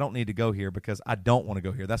computer. I don't need to go here because I don't want to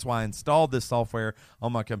go here. That's why I installed this software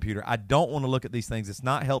on my computer. I don't want to look at these things. It's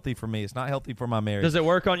not healthy for me. It's not healthy for my marriage. Does it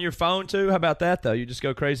work on your phone too? How about that though? You just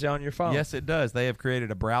go crazy on your phone. Yes, it does. They have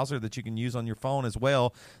created a browser that you can use on your phone as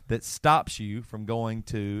well that stops you from going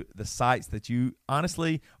to the sites that you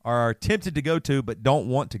honestly are tempted to go to but don't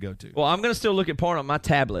want to go to. Well, I'm going to still look at porn on my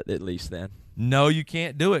tablet at least then. No, you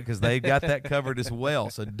can't do it because they've got that covered as well.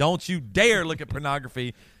 So don't you dare look at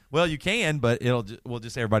pornography. Well, you can, but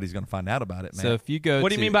everybody's going to find out about it, man. So if you go, what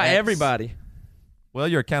do you mean by everybody? Well,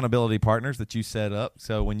 your accountability partners that you set up.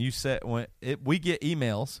 So when we get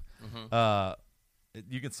emails,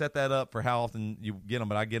 you can set that up for how often you get them,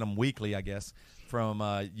 but I get them weekly, I guess, from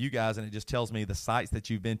you guys, and it just tells me the sites that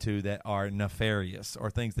you've been to that are nefarious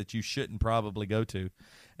or things that you shouldn't probably go to.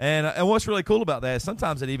 And what's really cool about that is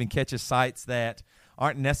sometimes it even catches sites that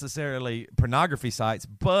aren't necessarily pornography sites,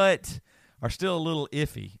 but are still a little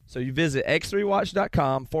iffy. So you visit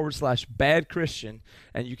x3watch.com/badchristian,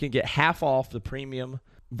 and you can get half off the premium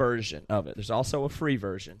version of it. There's also a free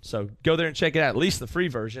version. So go there and check it out, at least the free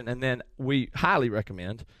version. And then we highly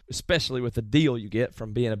recommend, especially with the deal you get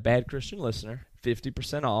from being a Bad Christian listener,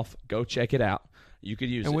 50% off. Go check it out. You could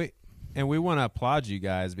use it. And we want to applaud you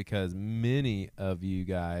guys because many of you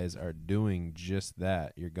guys are doing just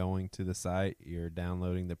that. You're going to the site, you're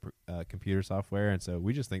downloading the computer software, and so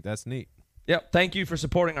we just think that's neat. Yep. Thank you for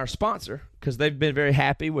supporting our sponsor because they've been very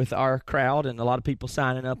happy with our crowd and a lot of people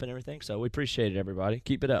signing up and everything. So we appreciate it, everybody.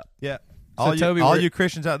 Keep it up. Yeah. So Toby, all you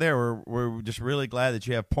Christians out there, we're just really glad that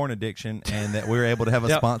you have porn addiction and that we're able to have a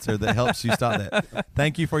sponsor that helps you stop that.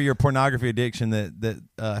 Thank you for your pornography addiction that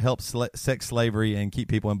helps sex slavery and keep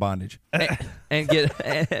people in bondage. and get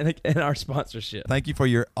and our sponsorship. Thank you for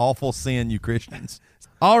your awful sin, you Christians.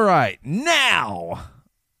 All right. Now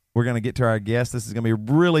we're going to get to our guest. This is going to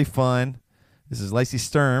be really fun. This is Lacey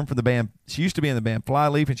Sturm from the band. She used to be in the band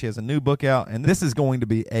Flyleaf, and she has a new book out. And this is going to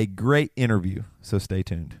be a great interview, so stay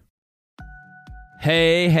tuned.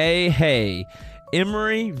 Hey.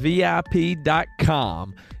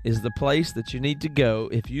 EmeryVIP.com is the place that you need to go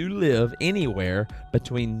if you live anywhere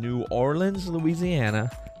between New Orleans,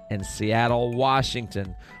 Louisiana, and Seattle,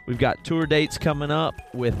 Washington. We've got tour dates coming up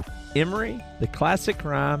with Emery, the Classic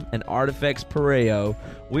Rhyme, and Artifacts Pareo.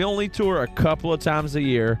 We only tour a couple of times a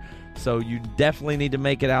year, so you definitely need to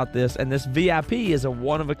make it out this. And this VIP is a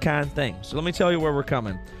one-of-a-kind thing. So let me tell you where we're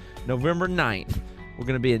coming. November 9th. We're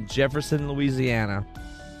going to be in Jefferson, Louisiana,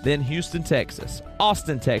 then Houston, Texas,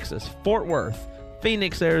 Austin, Texas, Fort Worth,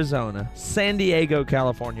 Phoenix, Arizona, San Diego,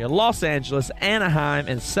 California, Los Angeles, Anaheim,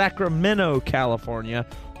 and Sacramento, California,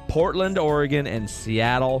 Portland, Oregon, and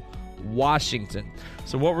Seattle, Washington.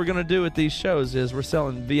 So what we're going to do at these shows is we're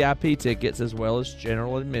selling VIP tickets as well as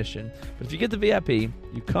general admission. But if you get the VIP,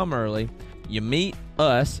 you come early, you meet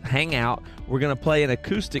us, hang out. We're going to play an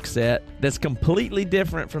acoustic set that's completely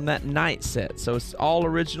different from that night set. So it's all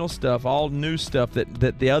original stuff, all new stuff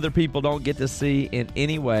that the other people don't get to see in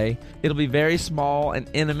any way. It'll be very small and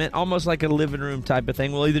intimate, almost like a living room type of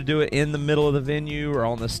thing. We'll either do it in the middle of the venue or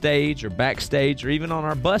on the stage or backstage or even on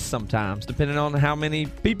our bus sometimes, depending on how many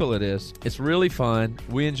people it is. It's really fun.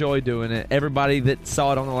 We enjoy doing it. Everybody that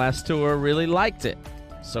saw it on the last tour really liked it.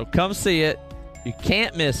 So come see it. You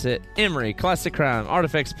can't miss it. Emery, Classic Crime,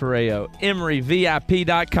 Artifacts Pareo,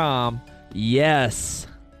 EmeryVIP.com. Yes.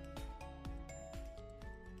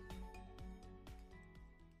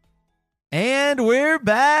 And we're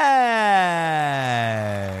back.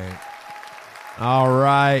 All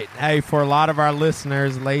right. Hey, for a lot of our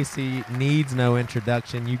listeners, Lacey needs no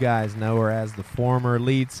introduction. You guys know her as the former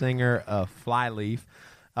lead singer of Flyleaf.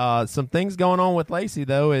 Some things going on with Lacey,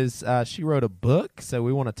 though, is she wrote a book, so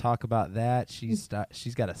we want to talk about that. She's got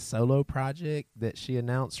a solo project that she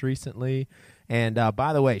announced recently. And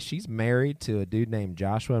by the way, she's married to a dude named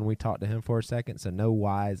Joshua, and we talked to him for a second, so no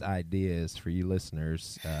wise ideas for you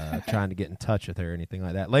listeners trying to get in touch with her or anything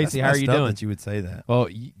like that. Lacey, how are you doing? That you would say that. Well,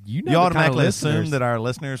 you know, you automatically assume that our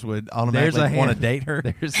listeners would automatically want to date her.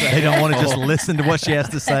 They don't want to just listen to what she has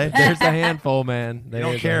to say. There's a handful, man. You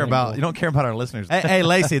don't care about our listeners. Hey,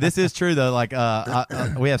 Lacey, this is true though. Like,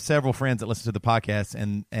 we have several friends that listen to the podcast,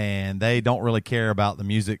 and they don't really care about the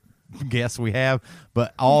music guests we have,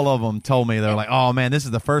 but all of them told me, they're like, oh man, this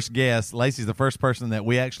is the first guest. Lacey's the first person that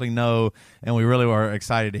we actually know, and we really were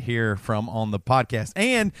excited to hear from on the podcast.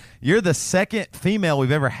 And you're the second female we've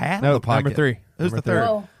ever had on the podcast. Number 3. Who's number the third?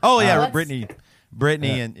 Whoa. Oh yeah, That's- Brittany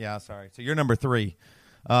Brittany and sorry. So you're number 3.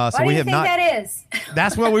 So Why we do you have think not. that is?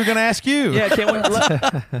 That's what we were going to ask you.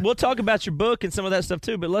 Yeah, we'll talk about your book and some of that stuff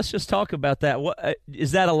too, but let's just talk about that. What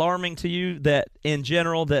is that alarming to you that in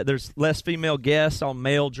general that there's less female guests on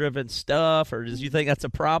male-driven stuff, or do you think that's a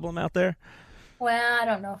problem out there? Well, I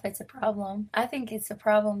don't know if it's a problem. I think it's a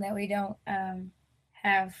problem that we don't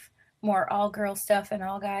have more all-girl stuff and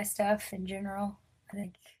all-guy stuff in general.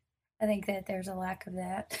 I think that there's a lack of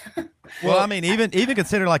that. Well, I mean, even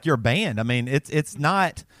consider like your band. I mean, it's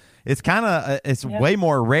not. It's kind of way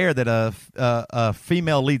more rare that a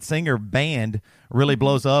female lead singer band really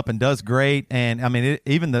blows up and does great. And I mean,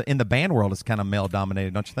 even in the band world, it's kind of male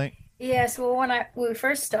dominated, don't you think? Yes. Well, when we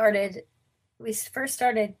first started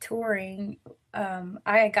touring,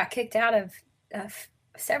 I got kicked out of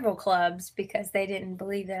several clubs because they didn't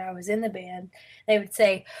believe that I was in the band. They would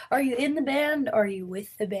say, "Are you in the band? Or are you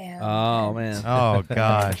with the band?" Oh man. Oh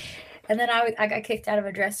gosh. And then I got kicked out of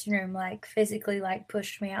a dressing room, like physically, like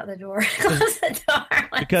pushed me out the door, closed the door.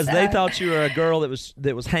 Because they thought you were a girl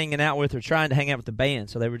that was hanging out with or trying to hang out with the band,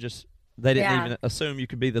 so they didn't even assume you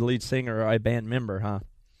could be the lead singer or a band member, huh?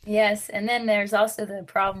 Yes, and then there's also the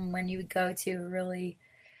problem when you would go to a really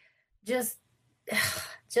just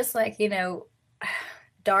like,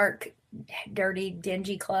 dark, dirty,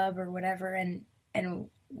 dingy club or whatever, and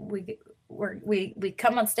we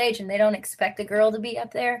come on stage and they don't expect a girl to be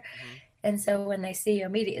up there, and so when they see you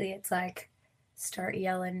immediately, it's like start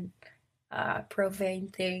yelling profane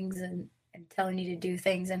things and telling you to do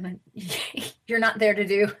things and you're not there to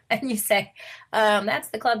do, and you say, that's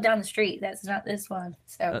the club down the street, that's not this one,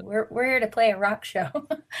 so we're here to play a rock show.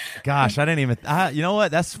 Gosh, I didn't even you know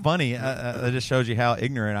what, that's funny. It just shows you how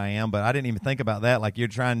ignorant I am, but I didn't even think about that. Like, you're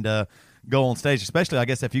trying to go on stage, especially I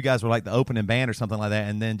guess if you guys were like the opening band or something like that,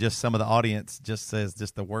 and then just some of the audience just says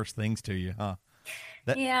just the worst things to you, huh?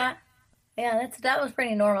 Yeah, that was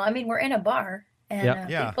pretty normal. I mean, we're in a bar, and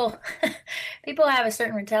people have a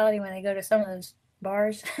certain mentality when they go to some of those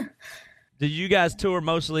bars. Did you guys tour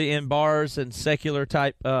mostly in bars and secular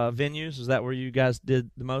type venues? Is that where you guys did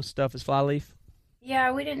the most stuff as Flyleaf?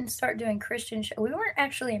 Yeah, we didn't start doing Christian shows. We weren't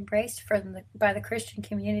actually embraced by the Christian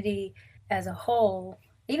community as a whole.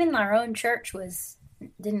 Even our own church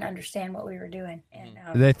didn't understand what we were doing. And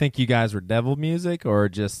Did they think you guys were devil music, or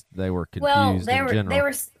just they were confused in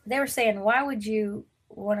general? They were saying, why would you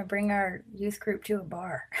want to bring our youth group to a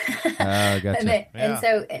bar? Oh, gotcha. And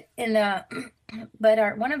so, but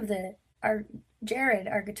our Jared,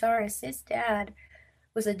 our guitarist, his dad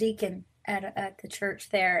was a deacon at the church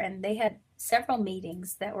there, and they had several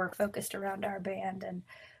meetings that were focused around our band and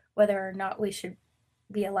whether or not we should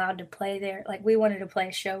be allowed to play there. Like, we wanted to play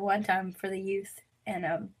a show one time for the youth, and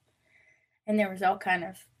there was all kind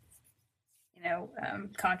of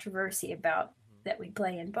controversy about that we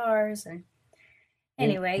play in bars. And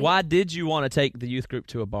anyway, why did you want to take the youth group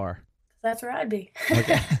to a bar? That's where I'd be.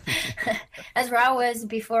 Okay. That's where I was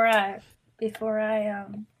before I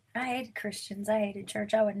hated Christians. I hated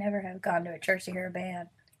church. I would never have gone to a church to hear a band.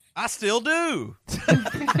 I still do.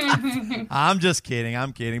 I'm just kidding.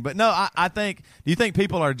 I'm kidding. But no, I think, do you think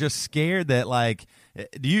people are just scared that, like,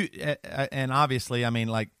 do you, and obviously, I mean,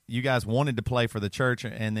 like, you guys wanted to play for the church,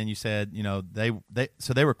 and then you said,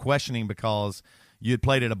 they were questioning because you had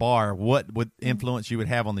played at a bar, what would influence you would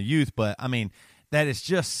have on the youth. But I mean, that is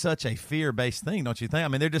just such a fear-based thing, don't you think? I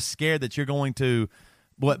mean, they're just scared that you're going to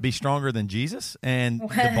be stronger than Jesus, and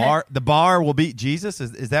the bar will beat Jesus.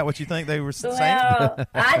 Is that what you think they were saying? Well,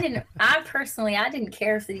 I personally didn't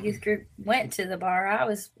care if the youth group went to the bar. I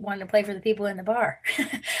was wanting to play for the people in the bar.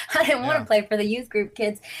 I didn't want to play for the youth group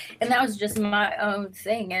kids, and that was just my own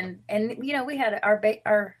thing. And we had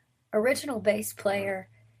our original bass player.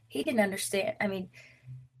 He didn't understand. I mean,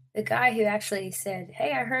 the guy who actually said,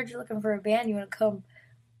 "Hey, I heard you're looking for a band. You want to come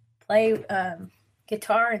play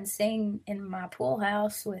guitar and sing in my pool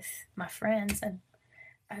house with my friends?" And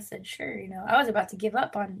I said, sure. I was about to give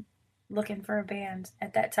up on looking for a band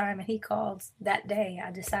at that time, and he called that day.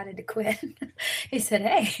 I decided to quit. He said,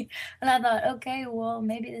 hey, and I thought, okay, well,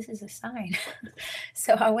 maybe this is a sign.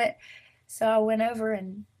 So I went over,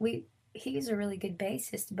 and he's a really good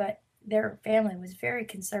bassist, but their family was very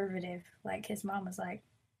conservative. Like, his mom was like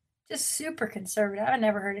just super conservative. I've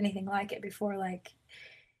never heard anything like it before. Like,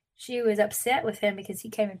 she was upset with him because he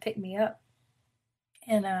came and picked me up,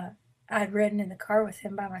 and I'd ridden in the car with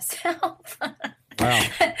him by myself. Wow.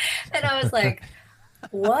 And I was like,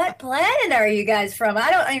 what planet are you guys from?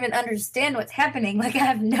 I don't even understand what's happening. Like, I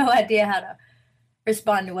have no idea how to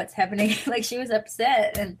respond to what's happening. Like, she was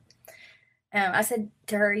upset, and I said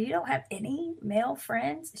to her, you don't have any male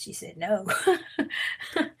friends? She said, no.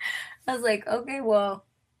 I was like, okay, well,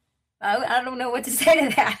 I don't know what to say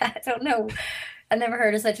to that. I don't know. I never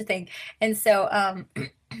heard of such a thing. And so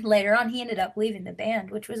later on, he ended up leaving the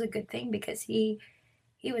band, which was a good thing because he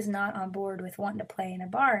was not on board with wanting to play in a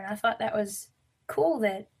bar. And I thought that was cool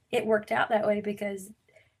that it worked out that way because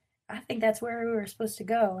I think that's where we were supposed to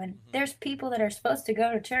go. And there's people that are supposed to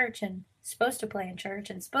go to church and supposed to play in church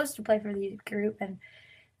and supposed to play for the youth group, and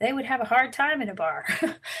they would have a hard time in a bar.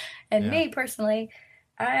 And me personally,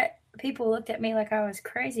 people looked at me like I was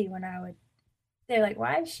crazy when they're like,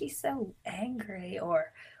 why is she so angry?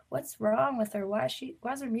 Or what's wrong with her? Why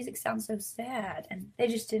does her music sound so sad? And they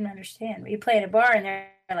just didn't understand. You play in a bar and they're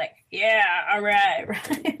like, yeah, all right.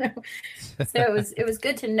 So it was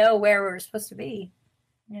good to know where we were supposed to be.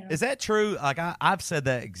 Is that true? Like I've said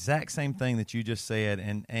that exact same thing that you just said,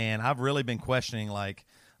 and I've really been questioning, like,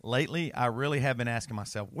 lately I really have been asking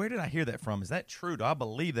myself, where did I hear that from? Is that true? Do I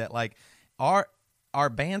believe that? Like, are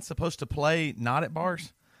bands supposed to play not at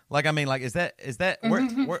bars? Like, I mean, like, is that where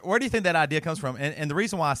do you think that idea comes from? And the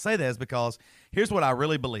reason why I say that is because here's what I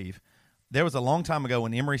really believe. There was a long time ago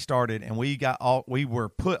when Emory started, and we were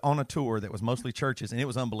put on a tour that was mostly churches, and it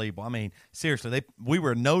was unbelievable. I mean, seriously, we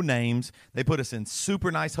were no names. They put us in super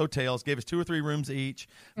nice hotels, gave us 2 or 3 rooms each,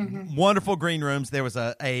 wonderful green rooms. There was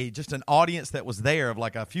just an audience that was there of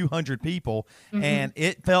like a few hundred people, and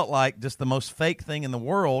it felt like just the most fake thing in the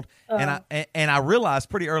world. And I realized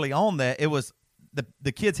pretty early on that it was.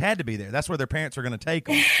 The kids had to be there. That's where their parents are going to take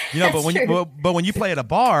them. But when you play at a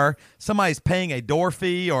bar, somebody's paying a door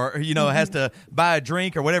fee or has to buy a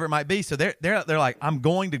drink or whatever it might be. So they're like, I'm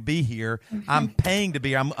going to be here. I'm paying to be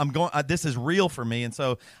here. I'm going. This is real for me. And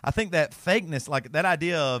so I think that fakeness, like that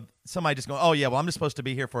idea of somebody just going, oh yeah, well I'm just supposed to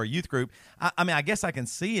be here for a youth group. I mean, I guess I can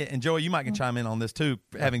see it. And Joey, you might can chime in on this too,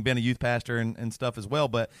 having been a youth pastor and stuff as well.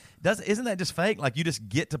 But isn't that just fake? Like you just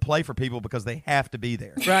get to play for people because they have to be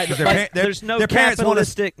there, right? There's no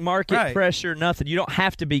capitalistic market pressure, nothing. You don't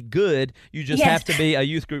have to be good. You just have to be a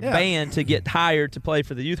youth group band to get hired to play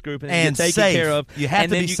for the youth group and get taken care of. You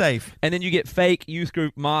have to be safe. And then you get fake youth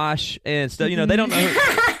group mosh and stuff. They don't know.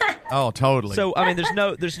 Oh, totally. So, I mean,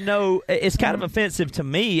 there's no. It's kind of offensive to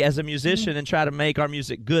me as a musician and try to make our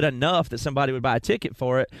music good enough that somebody would buy a ticket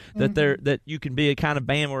for it. That you can be a kind of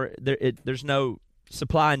band where there's no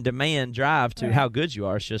supply and demand drive to how good you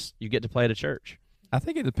are. It's just you get to play at a church. I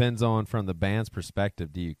think it depends on from the band's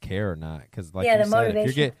perspective. Do you care or not? Because like the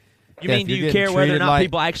motivation. Do you care whether or not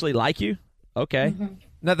people actually like you? Okay.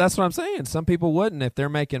 No, that's what I'm saying. Some people wouldn't if they're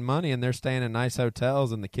making money and they're staying in nice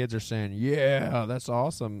hotels and the kids are saying, "Yeah, that's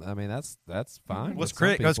awesome." I mean, that's fine. What's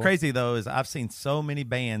crazy though is I've seen so many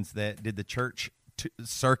bands that did the church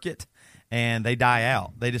circuit and they die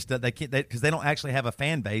out. They just they can't because they don't actually have a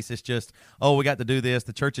fan base. It's just, oh, we got to do this.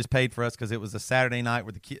 The church is paid for us because it was a Saturday night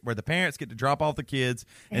where the parents get to drop off the kids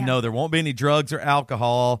and no, there won't be any drugs or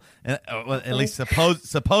alcohol, and at least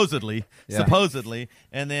supposedly.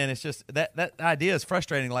 And then it's just that idea is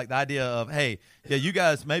frustrating. Like the idea of, hey, yeah, you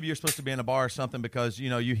guys maybe you're supposed to be in a bar or something because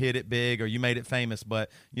you hit it big or you made it famous, but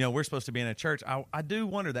we're supposed to be in a church. I do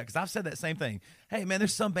wonder that because I've said that same thing. Hey, man,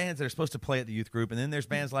 there's some bands that are supposed to play at the youth group, and then there's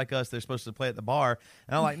bands like us that are supposed to play at the bar.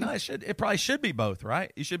 And I'm like, no, it probably should be both,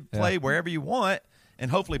 right? You should play wherever you want,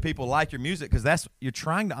 and hopefully people like your music because you're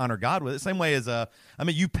trying to honor God with it. Same way as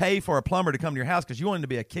you pay for a plumber to come to your house because you want him to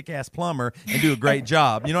be a kick-ass plumber and do a great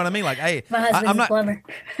job. You know what I mean? Like, hey, my husband's I'm not a plumber.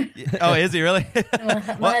 Oh, is he really?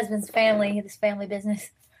 my husband's family, his family business.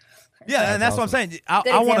 Yeah, and that's awesome. What I'm saying.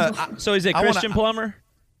 I want to. So he's a Christian plumber.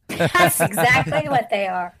 That's exactly what they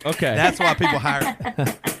are. Okay, that's why people hire.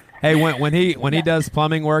 Hey, when he does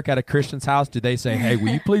plumbing work at a Christian's house, do they say, "Hey, will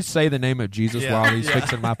you please say the name of Jesus while he's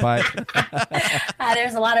fixing my pipe"?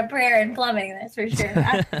 There's a lot of prayer in plumbing, that's for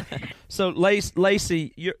sure. So,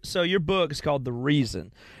 Lacey, your book is called The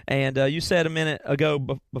Reason, and you said a minute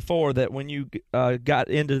ago before that when you got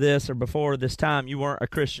into this or before this time, you weren't a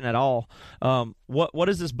Christian at all. What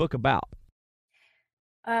is this book about?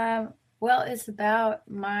 Well, it's about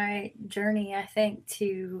my journey, I think,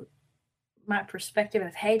 to my perspective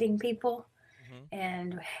of hating people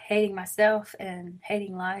and hating myself and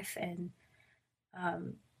hating life and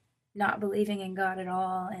not believing in God at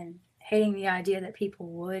all and hating the idea that people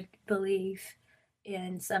would believe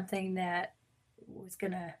in something that was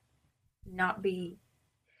going to not be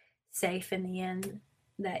safe in the end.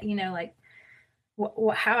 That, like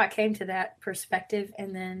how I came to that perspective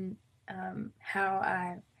and then how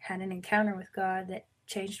I had an encounter with God that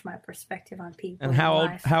changed my perspective on people. And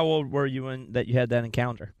how old were you when that you had that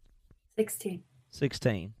encounter? 16.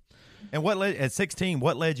 16. And what led at 16?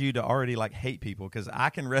 What led you to already like hate people? Because I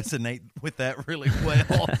can resonate with that really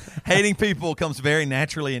well. Hating people comes very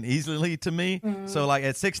naturally and easily to me. Mm-hmm. So, like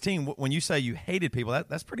at 16, when you say you hated people,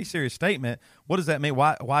 that's a pretty serious statement. What does that mean?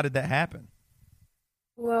 Why did that happen?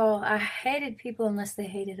 Well, I hated people unless they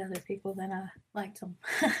hated other people. Then I liked them.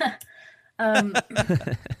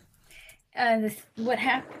 What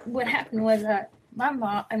happened was my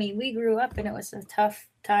mom. I mean, we grew up and it was a tough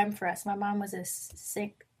time for us. My mom was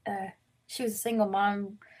she was a single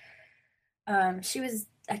mom. She was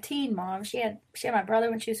a teen mom. She had my brother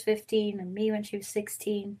when she was 15 and me when she was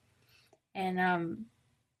 16. And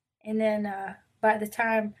then by the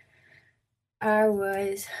time I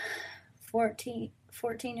was 14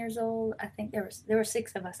 years old, I think there were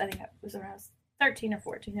 6 of us. I think I was around 13 or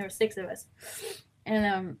 14. There were 6 of us.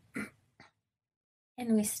 And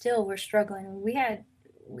we still were struggling. We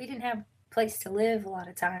didn't have a place to live a lot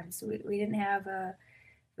of times. We didn't have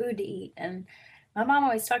food to eat. And my mom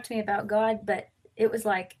always talked to me about God, but it was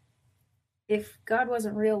like, if God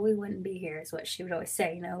wasn't real, we wouldn't be here, is what she would always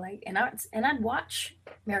say, like, and I'd watch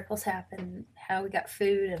miracles happen, how we got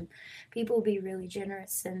food and people would be really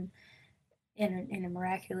generous and in a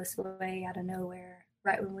miraculous way out of nowhere,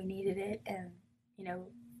 right when we needed it. And,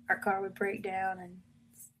 our car would break down and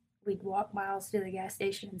we'd walk miles to the gas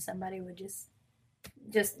station and somebody would just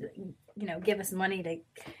give us money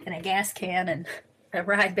and a gas can and a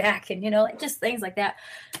ride back and, like just things like that.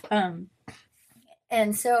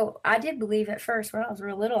 And so I did believe at first when I was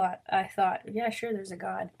real little, I thought, yeah, sure, there's a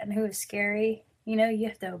God, and who is scary. You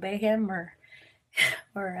have to obey him or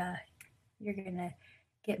you're going to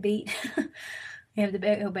get beat. You have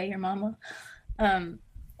to obey your mama. And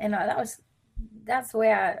that's the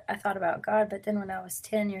way I thought about God. But then when I was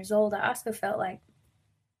 10 years old, I also felt like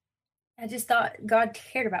I just thought God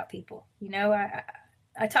cared about people.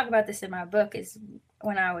 I talk about this in my book. Is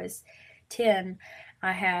when I was 10,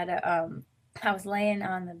 I was laying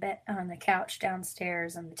on the couch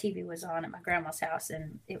downstairs and the TV was on at my grandma's house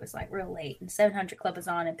and it was like real late and 700 Club was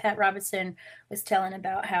on and Pat Robertson was telling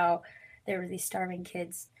about how there were these starving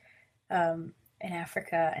kids in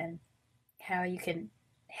Africa and how you can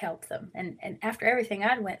help them. And after everything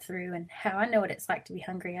I'd went through and how I know what it's like to be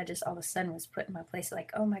hungry, I just all of a sudden was put in my place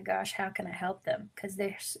like, oh my gosh, how can I help them? Because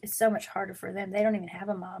it's so much harder for them. They don't even have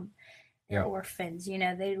a mom. They're orphans,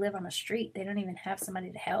 they live on the street. They don't even have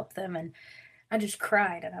somebody to help them. And I just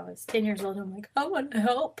cried and I was 10 years old. And I'm like, I want to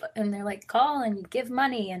help. And they're like, call and give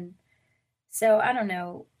money. And so I don't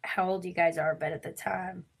know how old you guys are, but at the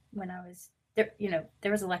time when I was there,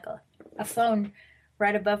 there was like a phone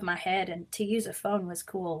right above my head. And to use a phone was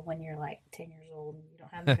cool when you're like 10 years old and you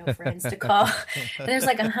don't have no friends to call. And there's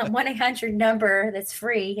like a 1-800 number that's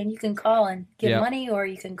free and you can call and give money, or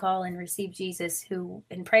you can call and receive Jesus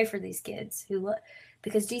and pray for these kids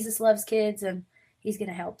because Jesus loves kids and he's going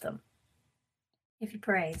to help them if you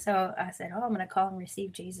pray. So I said, I'm going to call and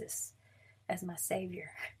receive Jesus as my savior.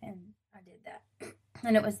 And I did that.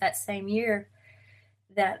 And it was that same year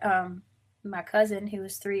that my cousin, who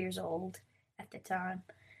was 3 years old at the time,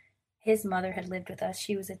 his mother had lived with us.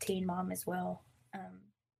 She was a teen mom as well.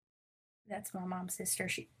 That's my mom's sister.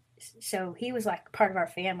 So he was like part of our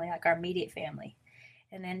family, like our immediate family.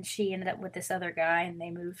 And then she ended up with this other guy and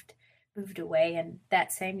they moved away. And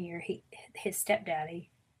that same year, his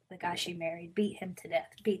stepdaddy, the guy she married, beat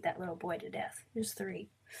that little boy to death. He was 3.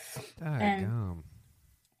 And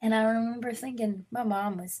I remember thinking my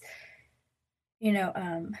mom was,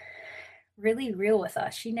 really real with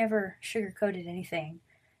us. She never sugarcoated anything.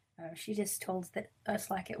 She just told us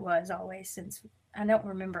like it was always, since I don't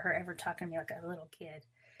remember her ever talking to me like a little kid.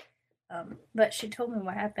 But she told me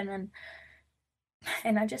what happened,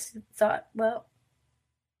 and I just thought, well,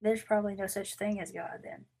 there's probably no such thing as God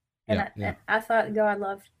then. And I thought God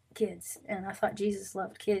loved kids, and I thought Jesus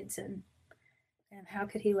loved kids, and how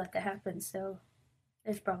could he let that happen? So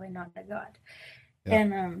there's probably not a God. Yeah.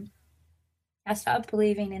 And I stopped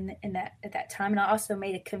believing in that at that time, and I also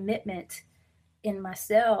made a commitment in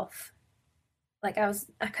myself. Like I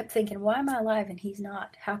kept thinking, why am I alive and he's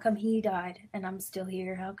not? How come he died and I'm still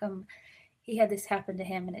here? How come he had this happen to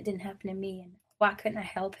him and it didn't happen to me? And why couldn't I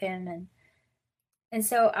help him? And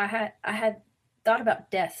so I had thought about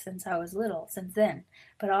death since I was little, since then,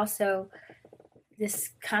 but also this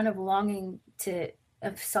kind of longing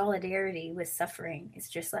of solidarity with suffering. It's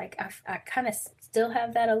just like I kind of still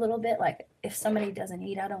have that a little bit. Like if somebody doesn't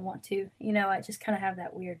eat, I don't want to. I just kind of have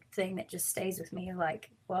that weird thing that just stays with me. Like,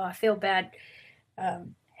 well, I feel bad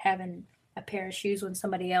having a pair of shoes when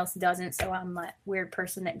somebody else doesn't. So I'm that weird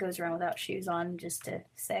person that goes around without shoes on just to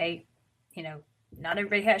say, not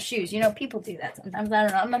everybody has shoes. People do that sometimes. I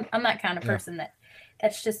don't know. I'm that kind of person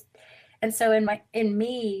that's just And so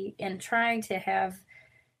in trying to have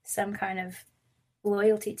some kind of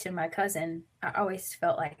loyalty to my cousin, I always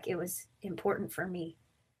felt like it was important for me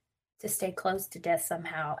to stay close to death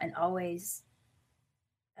somehow and always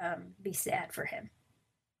be sad for him.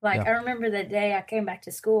 Like, I remember the day I came back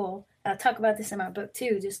to school, I talk about this in my book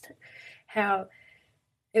too, just how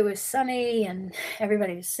it was sunny and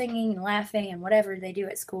everybody was singing and laughing and whatever they do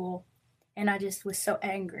at school. And I just was so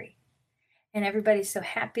angry. And everybody's so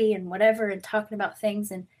happy and whatever and talking about things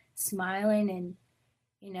and smiling and,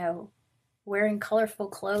 you know, wearing colorful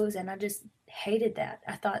clothes. And I just hated that.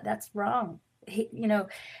 I thought that's wrong. You know,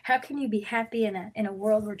 how can you be happy in a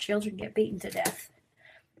world where children get beaten to death?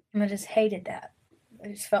 And I just hated that. I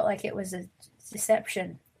just felt like it was a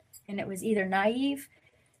deception, and it was either naive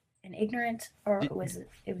and ignorant, or it was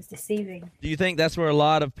deceiving. Do you think that's where a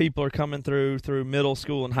lot of people are coming through middle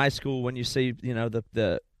school and high school when you see, you know,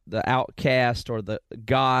 the outcast or the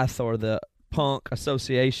goth or the punk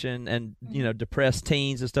association and, you know, depressed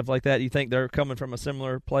teens and stuff like that? Do you think they're coming from a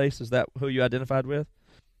similar place? Is that who you identified with?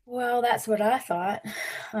 Well, that's what I thought.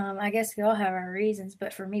 I guess we all have our reasons,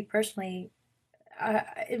 but for me personally,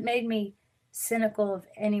 it made me cynical of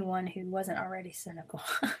anyone who wasn't already cynical.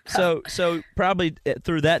 So probably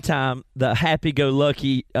through that time, the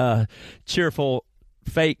happy-go-lucky, cheerful,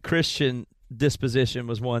 fake Christian disposition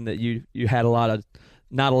was one that you had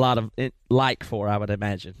not a lot of like for, I would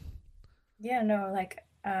imagine. Yeah, no, like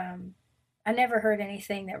I never heard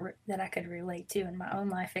anything that I could relate to in my own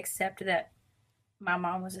life, except that my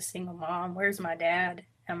mom was a single mom. Where's my dad?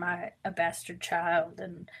 Am I a bastard child?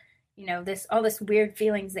 And you know, all this weird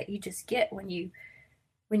feelings that you just get when you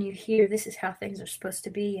hear this is how things are supposed to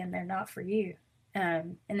be and they're not for you.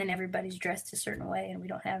 And then everybody's dressed a certain way and we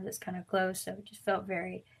don't have this kind of clothes. So it just felt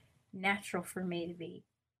very natural for me to be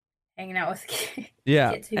hanging out with kids.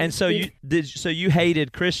 Yeah. And so you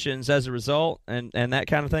hated Christians as a result and that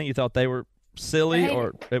kind of thing? You thought they were silly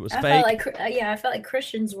or it was fake? I felt like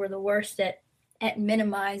Christians were the worst at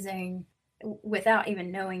minimizing without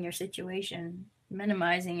even knowing your situation.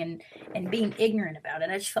 Minimizing and being ignorant about it.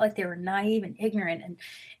 I just felt like they were naive and ignorant, and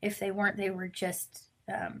if they weren't, they were just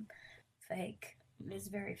fake. It was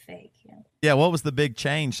very fake. Yeah. What was the big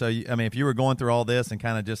change? So, if you were going through all this and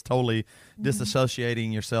kind of just totally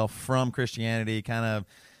disassociating yourself from Christianity, kind of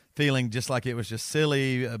feeling just like it was just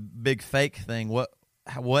silly, a big fake thing, what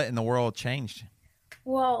in the world changed?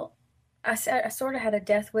 Well, I sort of had a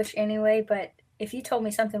death wish anyway, but if you told me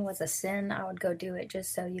something was a sin, I would go do it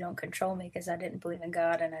just so you don't control me, because I didn't believe in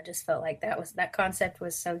God, and I just felt like that concept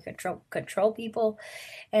was so control people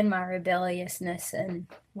and my rebelliousness and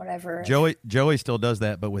whatever. Joey still does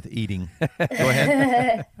that, but with eating. Go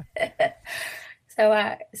ahead. So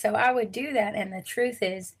I would do that, and the truth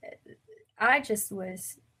is, I just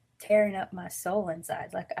was tearing up my soul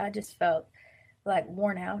inside. Like I just felt like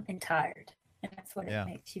worn out and tired. And that's what it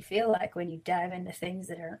makes you feel like when you dive into things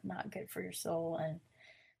that are not good for your soul. And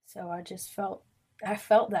so I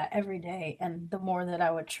felt that every day. And the more that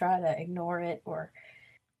I would try to ignore it or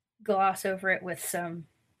gloss over it with some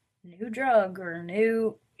new drug or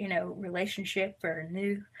new, relationship or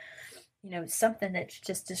new, something that's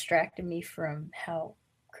just distracted me from how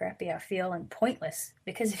crappy I feel and pointless.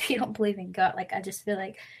 Because if you don't believe in God, like I just feel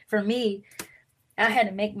like for me, I had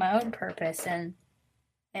to make my own purpose, and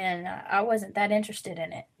I wasn't that interested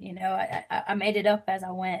in it. I made it up as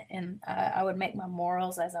I went, and I would make my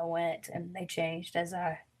morals as I went, and they changed as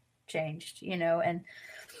I changed, and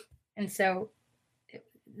so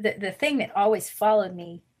the thing that always followed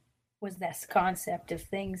me was this concept of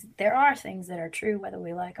things. There are things that are true, whether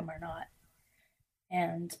we like them or not.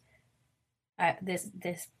 And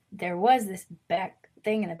there was this back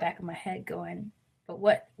thing in the back of my head going, but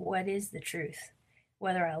what is the truth,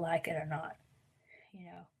 whether I like it or not?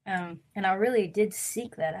 And I really did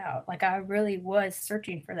seek that out. Like I really was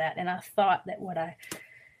searching for that. And I thought that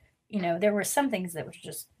there were some things that was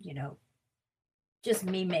just, just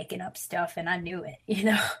me making up stuff, and I knew it,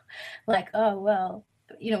 like, oh, well,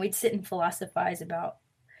 we'd sit and philosophize about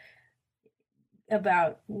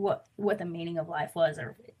what the meaning of life was,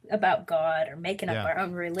 or about God, or making up our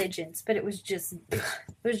own religions. But it was just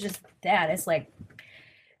that. It's like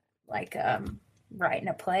writing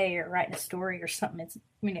a play or writing a story or something.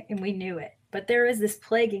 And we knew it, but there is this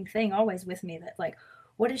plaguing thing always with me that, like,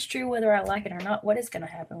 what is true, whether I like it or not? What is going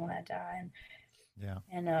to happen when I die?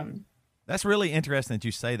 And that's really interesting that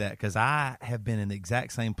you say that, because I have been in the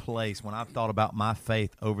exact same place when I've thought about my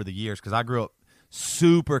faith over the years, because I grew up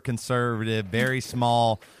super conservative, very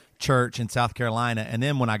small church in South Carolina. And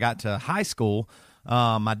then when I got to high school,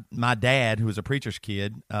 my dad, who was a preacher's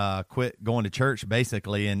kid, quit going to church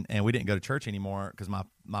basically, and we didn't go to church anymore because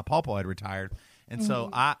my pawpaw had retired, and so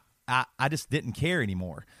I just didn't care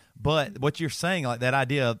anymore. But what you're saying, like that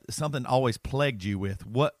idea of something always plagued you with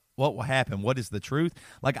what will happen, what is the truth?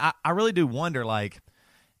 Like I really do wonder, like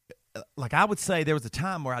I would say there was a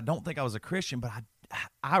time where I don't think I was a Christian, but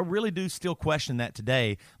I really do still question that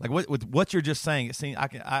today. Like with what you're just saying, it seems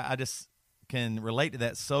I just can relate to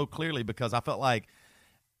that so clearly because I felt like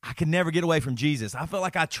I could never get away from Jesus. I felt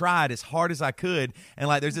like I tried as hard as I could, and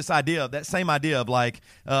like there's this idea, that same idea of like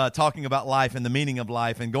talking about life and the meaning of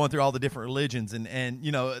life and going through all the different religions and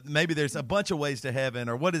you know, maybe there's a bunch of ways to heaven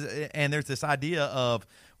or what is it, and there's this idea of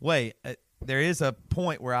wait, there is a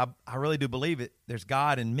point where I really do believe it. There's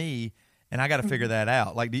God in me, and I got to figure that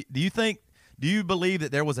out. Like, do you believe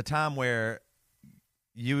that there was a time where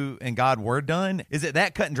you and God were done? Is it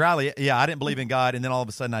that cut and dryly, yeah, I didn't believe in God, and then all of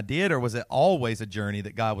a sudden I did, or was it always a journey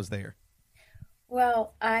that God was there?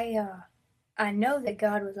 Well, I know that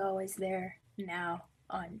God was always there now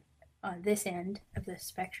on this end of the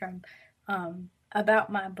spectrum.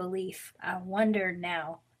 About my belief, I wonder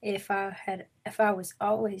now if I was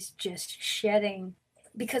always just shedding,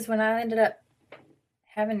 because when I ended up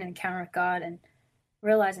having an encounter with God and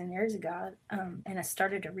realizing there's a God, and I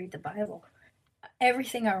started to read the Bible,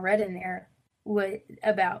 everything I read in there was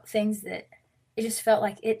about things that it just felt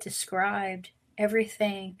like it described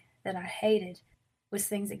everything that I hated was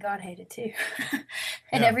things that God hated too.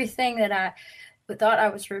 And everything that I thought I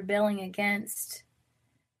was rebelling against,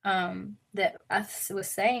 that I was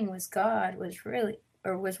saying was God, was really,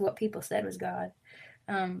 or was what people said was God,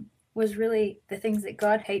 was really the things that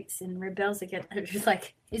God hates and rebels against. Just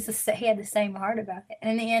like he had the same heart about it. And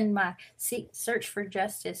in the end, my search for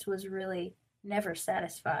justice was really never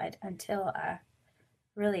satisfied until I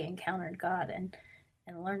really encountered God and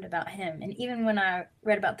learned about him. And even when I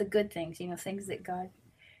read about the good things, you know, things that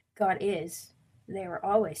God is, they were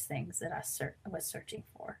always things that I was searching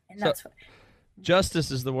for. And that's what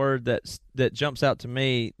justice is the word that jumps out to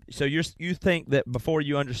me. So you think that before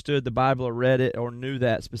you understood the Bible or read it or knew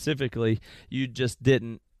that specifically, you just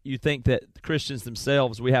didn't. You think that Christians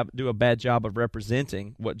themselves, we do a bad job of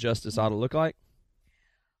representing what justice ought to look like?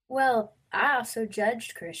 Well, I also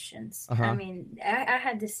judged Christians. I mean, I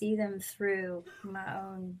had to see them through my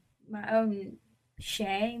own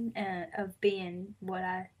shame of being what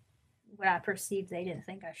I perceived they didn't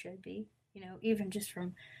think I should be. You know, even just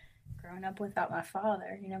from growing up without my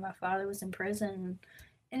father. You know, my father was in prison.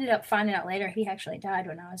 Ended up finding out later he actually died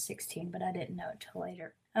when I was 16, but I didn't know it till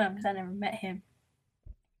later because I never met him.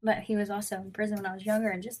 But he was also in prison when I was younger,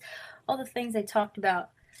 and just all the things they talked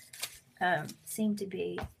about seemed to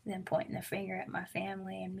be them pointing the finger at my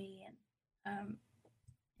family and me, and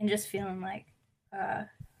just feeling like I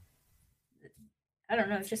don't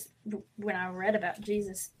know. Just when I read about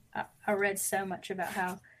Jesus, I read so much about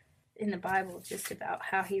how in the Bible, just about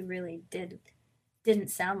how he really didn't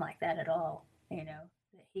sound like that at all. You know,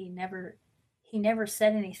 that he never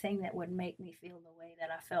said anything that would make me feel the way that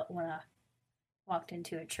I felt when I walked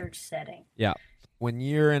into a church setting. Yeah. When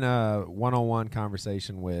you're in a one-on-one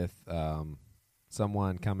conversation with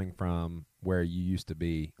someone coming from where you used to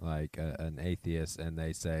be, like an atheist, and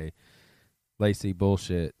they say, Lacey,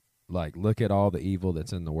 bullshit, like, look at all the evil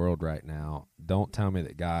that's in the world right now. Don't tell me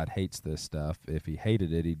that God hates this stuff. If he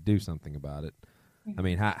hated it, he'd do something about it. Mm-hmm. I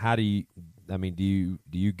mean, how do you, I mean, do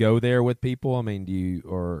you go there with people? I mean,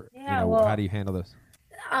 how do you handle this?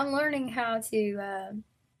 I'm learning how to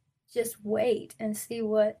just wait and see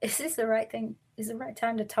is this the right thing? Is the right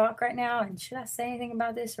time to talk right now? And should I say anything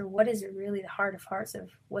about this? Or what is it really the heart of hearts of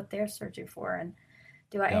what they're searching for? And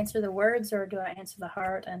do I answer the words or do I answer the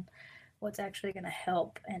heart? And what's actually going to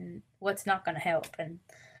help and what's not going to help? And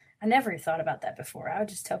I never thought about that before. I would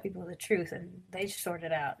just tell people the truth and they sort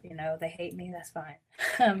it out. You know, they hate me, that's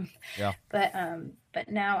fine. But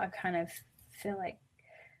now I kind of feel like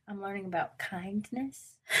I'm learning about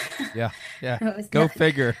kindness. Yeah. Go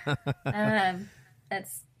figure.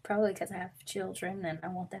 That's probably because I have children and I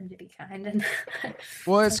want them to be kind. And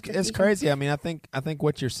well, it's crazy. I mean, I think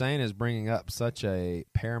what you're saying is bringing up such a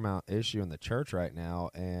paramount issue in the church right now,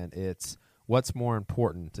 and it's what's more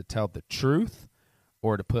important, to tell the truth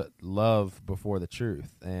or to put love before the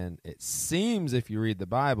truth. And it seems, if you read the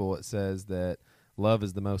Bible, it says that love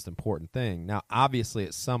is the most important thing. Now, obviously,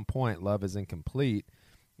 at some point, love is incomplete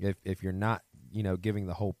if you're not, giving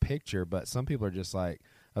the whole picture. But some people are just like,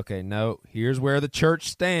 okay, no, here's where the church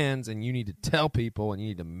stands, and you need to tell people, and you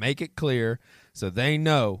need to make it clear so they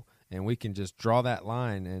know, and we can just draw that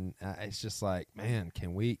line. And it's just like, man,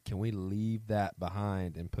 can we leave that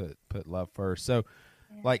behind and put love first? So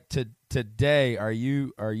Like today, are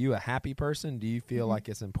you a happy person? Do you feel like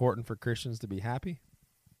it's important for Christians to be happy?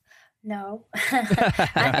 No.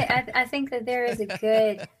 I think that there is a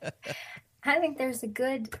good. I think there's a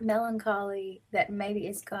good melancholy that maybe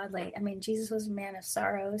is godly. I mean, Jesus was a man of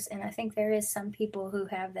sorrows, and I think there is some people who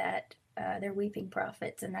have that. They're weeping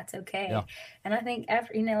prophets, and that's okay. Yeah. And I think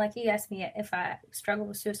after, like you asked me if I struggled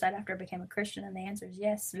with suicide after I became a Christian, and the answer is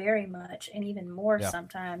yes, very much, and even more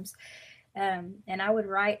sometimes. And I would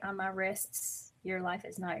write on my wrists, "Your life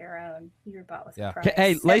is not your own. You were bought with a price."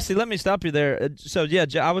 Hey, Lacey, let me stop you there. So,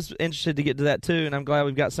 I was interested to get to that too, and I'm glad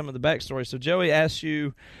we've got some of the backstory. So, Joey asked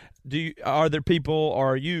you, are there people,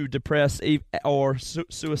 are you depressed or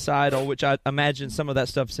suicidal, which I imagine some of that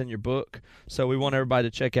stuff's in your book. So we want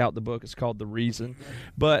everybody to check out the book. It's called The Reason.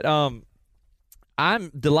 But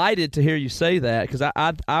I'm delighted to hear you say that, because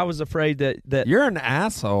I was afraid that you're an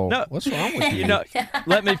asshole. No, what's wrong with you?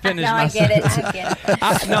 Let me finish. No, I get it.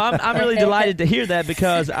 I'm really delighted to hear that,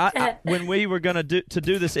 because when we were going to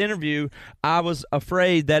do this interview, I was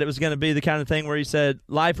afraid that it was going to be the kind of thing where you said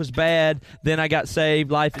life was bad, then I got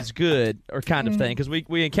saved, life is good, or kind of thing, because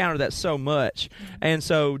we encounter that so much. And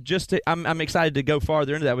so I'm excited to go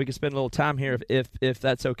farther into that. We can spend a little time here if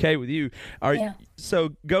that's okay with you. So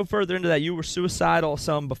go further into that. You were suicidal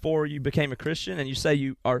some before you became a Christian, and you say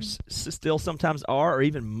you are still sometimes are, or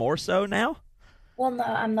even more so now? Well, no,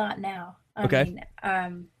 I'm not now. I mean,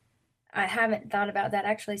 I haven't thought about that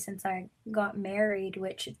actually since I got married,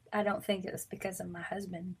 which I don't think it was because of my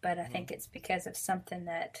husband, but I think it's because of something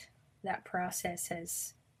that process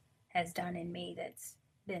has done in me that's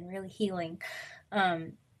been really healing.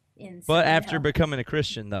 But after becoming a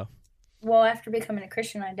Christian, though? Well, after becoming a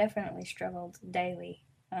Christian, I definitely struggled daily.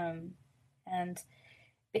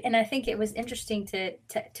 And I think it was interesting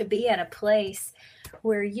to be at a place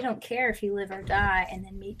where you don't care if you live or die, and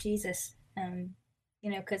then meet Jesus.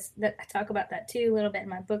 Because I talk about that too a little bit in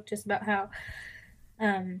my book, just about how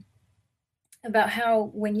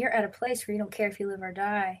when you're at a place where you don't care if you live or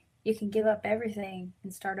die, you can give up everything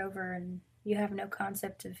and start over, and you have no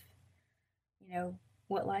concept of,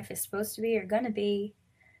 what life is supposed to be or going to be.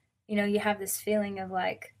 You have this feeling of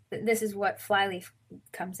like, this is what Flyleaf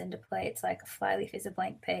comes into play. It's like a Flyleaf is a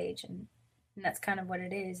blank page, and that's kind of what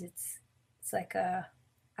it is. It's like I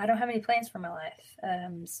don't have any plans for my life,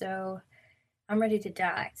 so I'm ready to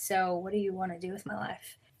die. So what do you want to do with my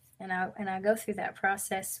life? And I go through that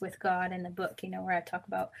process with God in the book, where I talk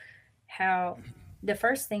about how the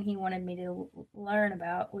first thing he wanted me to learn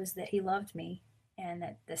about was that he loved me, and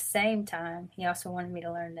at the same time he also wanted me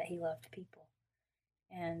to learn that he loved people.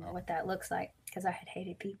 And what that looks like, because I had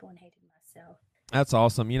hated people and hated myself. That's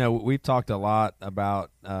awesome. We've talked a lot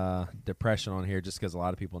about depression on here, just because a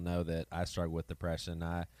lot of people know that I struggle with depression.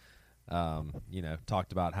 I,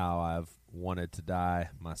 talked about how I've wanted to die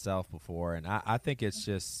myself before, and I think it's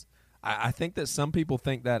just, I think that some people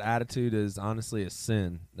think that attitude is honestly a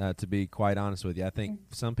sin, to be quite honest with you. I think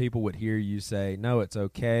some people would hear you say, no, it's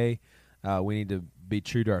okay, we need to be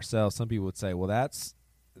true to ourselves. Some people would say, well, that's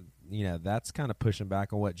kind of pushing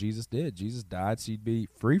back on what Jesus did. Jesus died so you'd be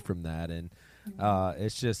free from that. And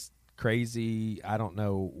it's just crazy. I don't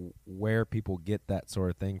know where people get that sort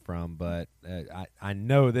of thing from, but I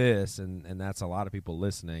know this, and that's a lot of people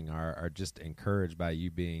listening are just encouraged by you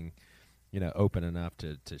being, open enough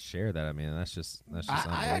to share that. I mean, that's just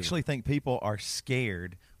I actually think people are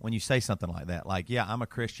scared when you say something like that. Like, yeah, I'm a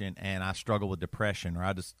Christian and I struggle with depression,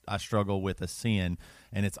 or I struggle with a sin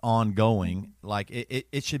and it's ongoing. Like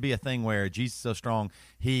it should be a thing where Jesus is so strong,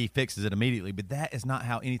 he fixes it immediately. But that is not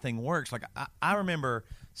how anything works. Like I remember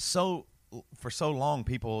for so long,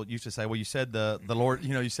 people used to say, well, you said the Lord,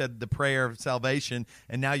 you said the prayer of salvation,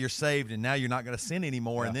 and now you're saved, and now you're not going to sin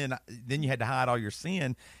anymore. Yeah. And then you had to hide all your sin.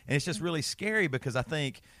 And it's just really scary, because I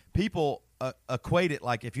think people equate it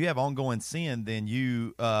like, if you have ongoing sin, then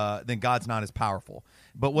then God's not as powerful.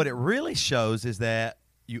 But what it really shows is that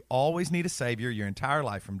you always need a Savior your entire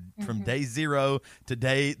life, from day zero to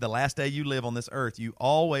the last day you live on this earth.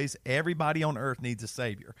 Everybody on earth needs a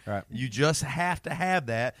Savior. Right. You just have to have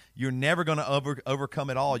that. You're never going to overcome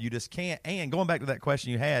it all. You just can't. And going back to that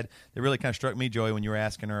question you had, that really kind of struck me, Joey, when you were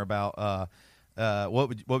asking her about what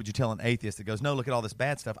would you tell an atheist that goes, no, look at all this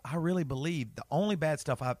bad stuff. I really believe the only bad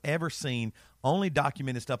stuff I've ever seen, only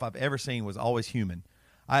documented stuff I've ever seen, was always human.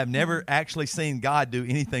 I have never actually seen God do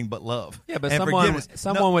anything but love. Yeah, but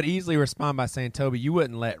someone would easily respond by saying, Toby, you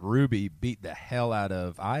wouldn't let Ruby beat the hell out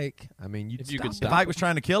of Ike. I mean, if Ike was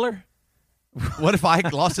trying to kill her? What if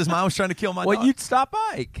Ike lost his mind, was trying to kill my dog? Well, you'd stop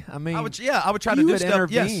Ike. I mean, I would try to do stuff.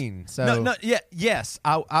 Intervene. Yes. So. Yes,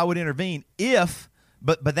 I would intervene if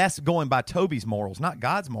But that's going by Toby's morals, not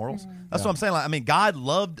God's morals. That's what I'm saying. Like, I mean, God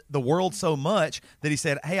loved the world so much that he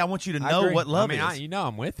said, hey, I want you to know what love is.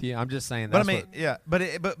 I'm with you. I'm just saying But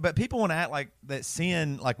that's but people want to act like that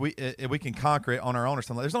sin, like we can conquer it on our own or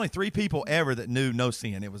something. There's only 3 people ever that knew no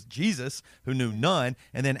sin. It was Jesus, who knew none,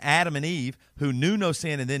 and then Adam and Eve, who knew no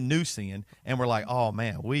sin and then knew sin, and we're like, oh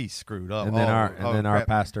man, we screwed up. And then our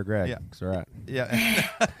pastor Greg. Yeah. That's right. Yeah.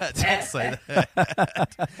 Don't say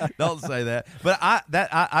that. Don't say that. But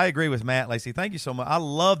I agree with Matt, Lacey. Thank you so much. I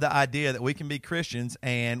love the idea that we can be Christians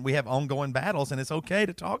and we have ongoing battles, and it's okay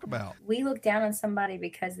to talk about. We look down on somebody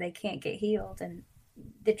because they can't get healed, and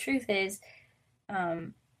the truth is,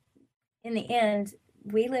 in the end,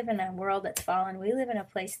 we live in a world that's fallen. We live in a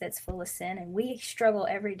place that's full of sin, and we struggle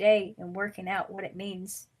every day in working out what it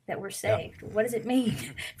means that we're saved. What does it mean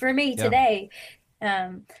for me today?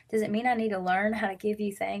 Does it mean I need to learn how to give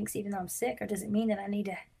you thanks even though I'm sick, or does it mean that I need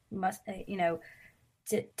to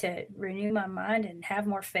renew my mind and have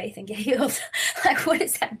more faith and get healed? Like, what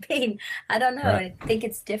does that mean? I don't know. Right. I think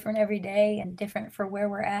it's different every day and different for where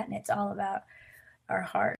we're at, and it's all about our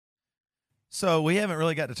heart. So we haven't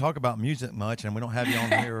really got to talk about music much, and we don't have you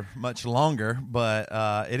on here much longer, but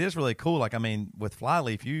it is really cool. Like, I mean, with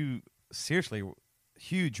Flyleaf, you seriously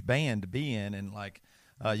huge band to be in, and like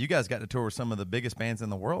you guys got to tour with some of the biggest bands in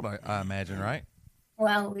the world, I imagine, right?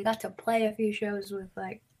 Well, we got to play a few shows with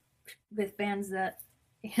bands that,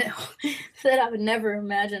 that I would never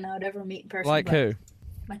imagine I would ever meet in person. Like who?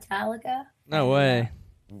 Metallica. No way.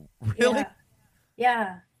 Really?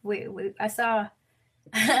 Yeah. I saw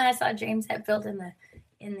James Hetfield in the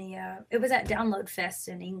it was at Download Fest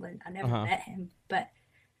in England. I never met him, but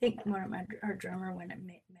I think our drummer went and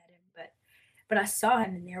met him. But I saw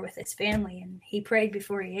him in there with his family, and he prayed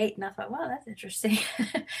before he ate, and I thought, wow, that's interesting.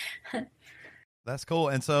 That's cool.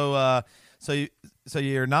 And so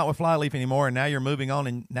you're not with Flyleaf anymore, and now you're moving on,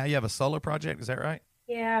 and now you have a solo project. Is that right?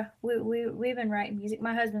 Yeah, we've been writing music.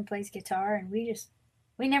 My husband plays guitar, and we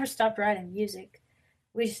never stopped writing music.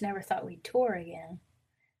 We just never thought we'd tour again.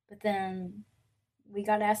 But then we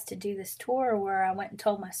got asked to do this tour where I went and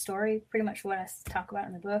told my story, pretty much what I talk about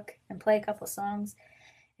in the book, and play a couple of songs.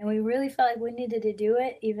 And we really felt like we needed to do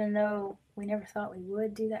it, even though we never thought we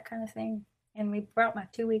would do that kind of thing. And we brought my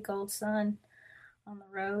 2-week-old son on the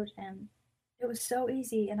road, and it was so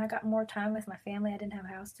easy. And I got more time with my family. I didn't have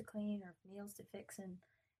a house to clean or meals to fix, and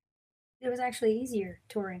it was actually easier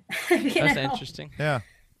touring. That's interesting. Yeah.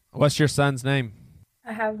 What's your son's name?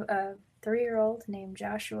 I have a 3-year-old named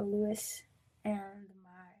Joshua Lewis, and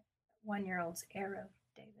my 1-year-old's Arrow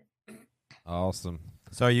David. Awesome.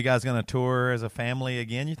 So are you guys going to tour as a family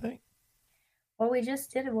again, you think? Well, we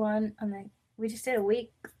just did we just did a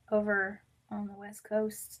week over on the West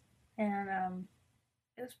Coast, and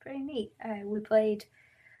it was pretty neat. We played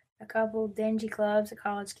a couple dingy clubs, a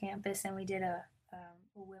college campus, and we did a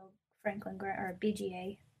Will Franklin Graham, or a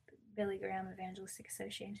BGA, Billy Graham Evangelistic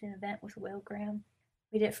Association event with Will Graham.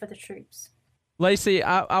 We did it for the troops. Lacey,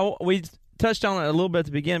 we touched on it a little bit at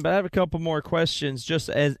the beginning, but I have a couple more questions just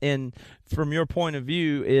from your point of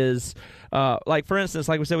view is, like, for instance,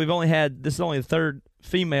 like we said, this is only the 3rd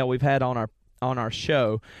female we've had on our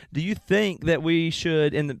show. Do you think that we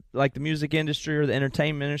should, in the music industry or the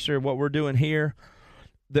entertainment industry or what we're doing here,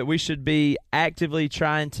 that we should be actively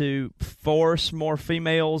trying to force more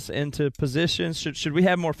females into positions? Should we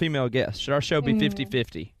have more female guests? Should our show be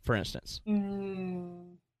 50-50, for instance?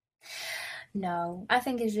 No, I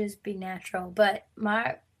think it should just be natural. But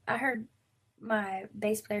I heard my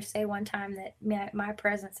bass player say one time that my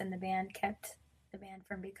presence in the band kept the band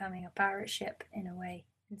from becoming a pirate ship in a way.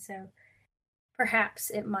 And so perhaps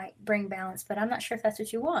it might bring balance, but I'm not sure if that's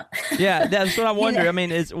what you want. Yeah, that's what I wonder. I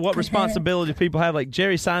mean, is what responsibility people have? Like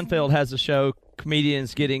Jerry Seinfeld has a show,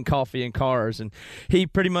 Comedians Getting Coffee in Cars, and he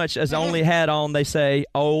pretty much has only had on, they say,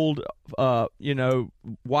 old,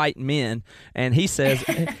 white men, and he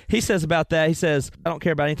says about that, he says, I don't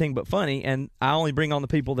care about anything but funny, and I only bring on the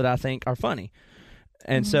people that I think are funny.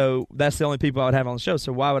 And so that's the only people I would have on the show.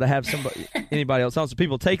 So why would I have anybody else on? So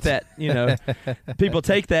people take that, people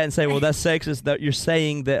take that and say, well, that's sexist, that you're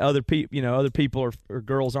saying that other people or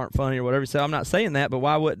girls aren't funny or whatever. So I'm not saying that, but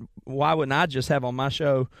why wouldn't I just have on my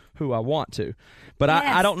show who I want to? But yes.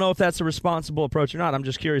 I don't know if that's a responsible approach or not. I'm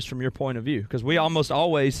just curious from your point of view, because we almost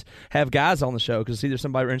always have guys on the show because it's either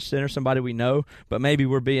somebody we're interested in or somebody we know, but maybe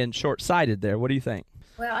we're being short-sighted there. What do you think?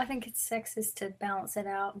 Well, I think it's sexist to balance it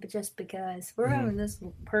out, but just because we're having this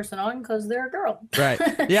person on because they're a girl. Right.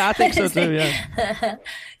 Yeah, I think so too. Yeah.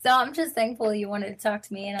 So I'm just thankful you wanted to talk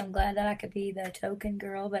to me, and I'm glad that I could be the token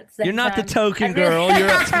girl. But at the same You're not the time, token girl.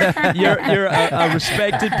 You're a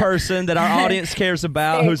respected person that our audience cares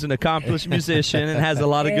about, who's an accomplished musician and has a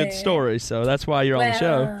lot of good stories. So that's why you're on the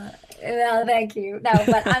show. Well, thank you. No,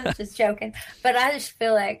 but I'm just joking. But I just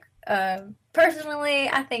feel like, personally,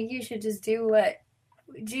 I think you should just do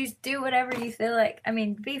whatever you feel like. I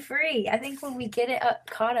mean, be free. I think when we get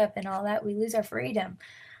caught up in all that, we lose our freedom,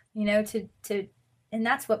 and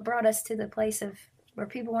that's what brought us to the place of where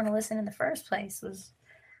people want to listen in the first place so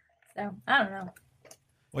I don't know.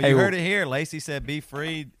 Well, you heard it here. Lacey said be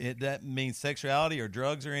free. That means sexuality or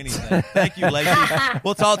drugs or anything. Thank you, Lacey.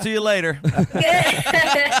 We'll talk to you later.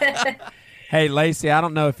 Hey, Lacey, I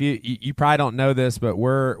don't know if you probably don't know this, but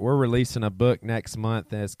we're releasing a book next month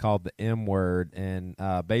that's called The M Word, and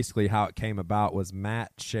basically how it came about was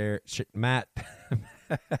Matt shared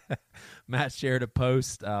a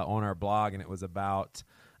post on our blog, and it was about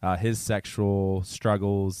his sexual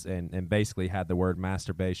struggles, and basically had the word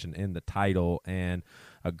masturbation in the title. And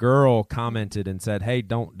a girl commented and said, "Hey,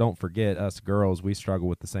 don't forget us girls. We struggle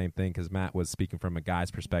with the same thing," because Matt was speaking from a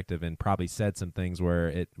guy's perspective and probably said some things where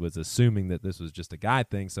it was assuming that this was just a guy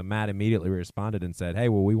thing. So Matt immediately responded and said, "Hey,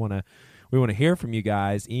 well, we want to hear from you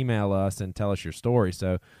guys. Email us and tell us your story."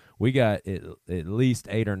 So we got at least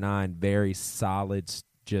 8 or 9 very solid,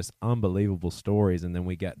 just unbelievable stories, and then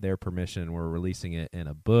we got their permission. We're releasing it in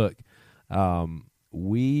a book.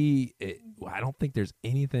 I don't think there's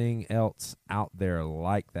anything else out there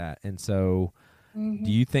like that. And so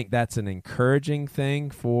do you think that's an encouraging thing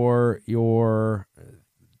for your,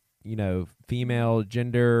 female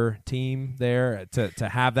gender team there to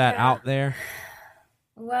have that out there?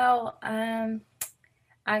 Well,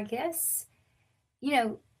 I guess,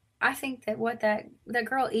 I think that what that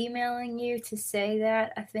girl emailing you to say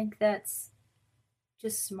that, I think that's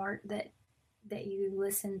just smart that you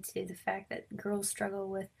listen to the fact that girls struggle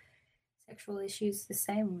with sexual issues the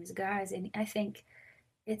same as guys. And I think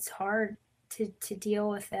it's hard to deal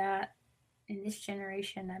with that in this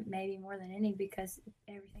generation, maybe more than any, because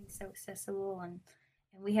everything's so accessible and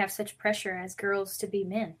we have such pressure as girls to be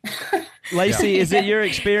men. Lacey, is it your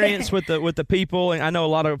experience with the people, and I know a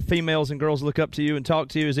lot of females and girls look up to you and talk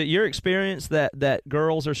to you, is it your experience that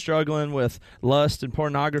girls are struggling with lust and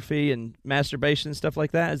pornography and masturbation and stuff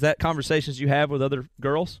like that? Is that conversations you have with other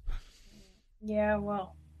girls? Yeah,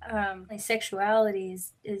 well, sexuality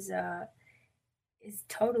is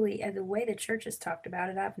totally the way the church has talked about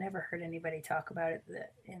it. I've never heard anybody talk about it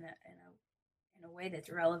in a way that's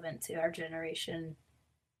relevant to our generation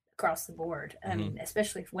across the board. I mean,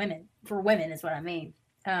 especially for women is what I mean.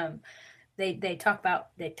 They talk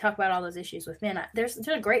about all those issues with men. There's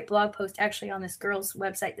a great blog post actually on this girl's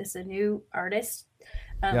website. This is a new artist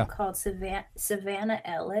called Savannah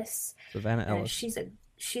Ellis. Savannah Ellis.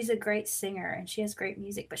 She's a great singer and she has great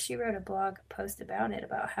music, but she wrote a blog post about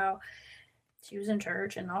how she was in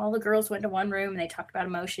church and all the girls went to one room and they talked about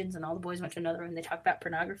emotions, and all the boys went to another room and they talked about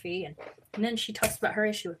pornography, and then she talks about her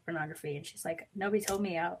issue with pornography, and she's like, nobody told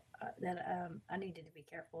me that I needed to be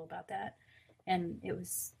careful about that, and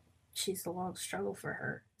she's a long struggle for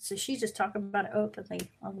her. So she's just talking about it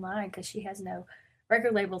openly online because she has no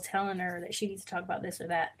record label telling her that she needs to talk about this or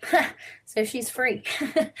that. So she's free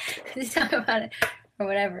to talk about it or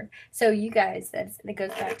whatever. So you guys, that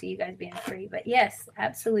goes back to you guys being free. But yes,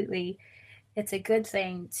 absolutely. It's a good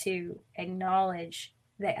thing to acknowledge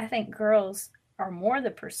that. I think girls are more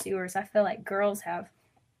the pursuers. I feel like girls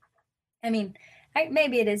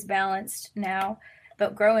maybe it is balanced now,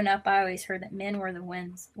 but growing up, I always heard that men were the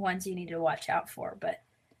ones you need to watch out for. But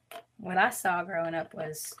what I saw growing up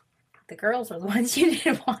was the girls were the ones you need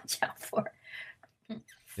to watch out for.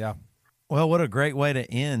 Yeah. Well, what a great way to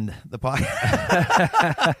end the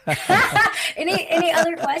podcast. Any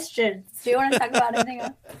other questions? Do you want to talk about anything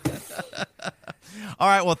else? All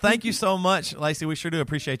right. Well, thank you so much, Lacey. We sure do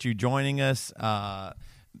appreciate you joining us.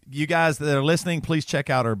 You guys that are listening, please check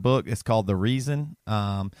out our book. It's called The Reason.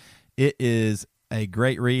 It is a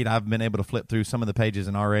great read. I've been able to flip through some of the pages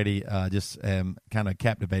and already just am kind of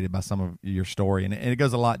captivated by some of your story. And it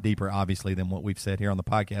goes a lot deeper, obviously, than what we've said here on the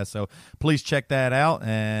podcast. So please check that out.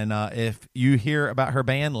 And if you hear about her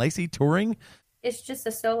band, Lacey, touring. It's just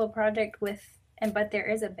a solo project but there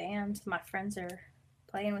is a band. My friends are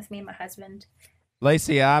playing with me and my husband.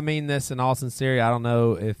 Lacey, I mean this in all sincerity. I don't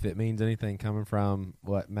know if it means anything coming from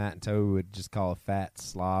what Matt and Toby would just call a fat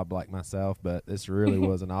slob like myself, but this really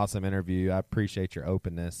was an awesome interview. I appreciate your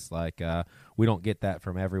openness. Like, we don't get that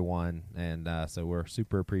from everyone, and so we're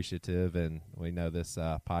super appreciative, and we know this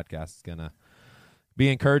podcast is going to be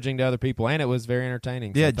encouraging to other people, and it was very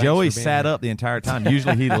entertaining. Yeah, so Joey sat up the entire time.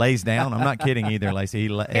 Usually he lays down. I'm not kidding either, Lacey.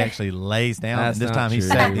 He actually lays down. That's and this not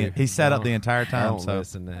time true. he sat up the entire time. Don't So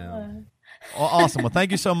listen to him. Well, awesome. Well, thank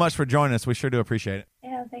you so much for joining us. We sure do appreciate it.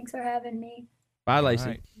 Yeah, thanks for having me. Bye, Lacey. All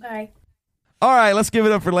right. Bye. All right, let's give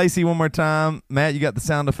it up for Lacey one more time. Matt, you got the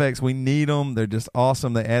sound effects. We need them. They're just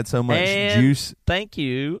awesome. They add so much And juice. Thank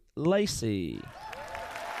you, Lacey.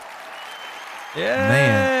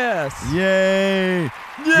 Yes. Yay!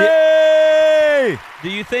 Yay! Do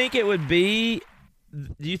you think it would be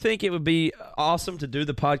awesome to do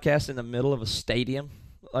the podcast in the middle of a stadium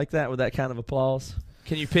like that with that kind of applause?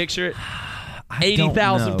 Can you picture it?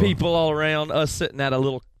 80,000 people all around us sitting at a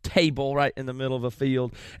little table right in the middle of a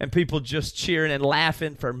field and people just cheering and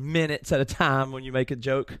laughing for minutes at a time when you make a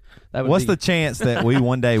joke. What's the chance that we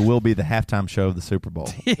one day will be the halftime show of the Super Bowl?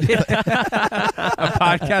 A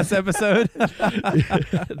podcast episode?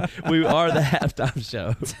 We are the halftime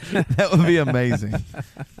show. That would be amazing.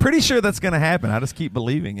 Pretty sure that's going to happen. I just keep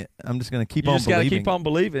believing it. I'm just going to keep You on just got to believing. keep on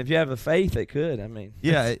believing. If you have the faith, it could. I mean,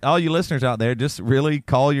 Yeah, all you listeners out there, just really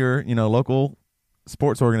call your local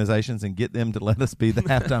sports organizations and get them to let us be the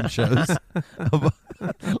halftime shows.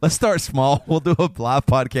 Let's start small. We'll do a live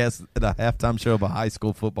podcast at a halftime show of a high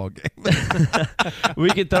school football game.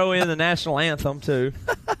 we could throw in the national anthem too.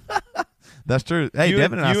 That's true. Hey,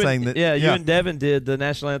 Devin and I sang that. Yeah, you and Devin did the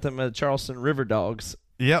national anthem at Charleston River Dogs.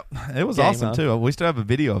 Yep, it was Game awesome up. too. We still have a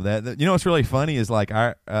video of that. You know what's really funny is like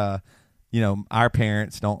our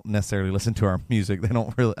parents don't necessarily listen to our music. They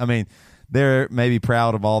don't really. I mean, they're maybe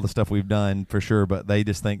proud of all the stuff we've done for sure, but they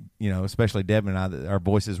just think, especially Devin and I, that our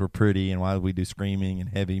voices were pretty and why we do screaming and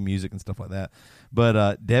heavy music and stuff like that.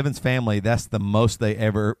 But Devin's family, that's the most they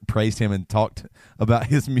ever praised him and talked about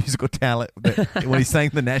his musical talent when he sang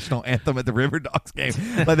the national anthem at the River Dogs game.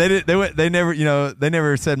 Like they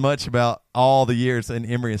never said much about all the years in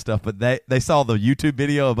Emory and stuff, but they saw the YouTube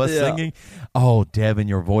video of us singing. Oh, Devin,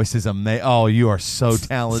 your voice is amazing. Oh, you are so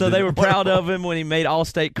talented. So they were proud of him when he made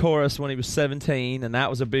All-State Chorus when he was 17, and that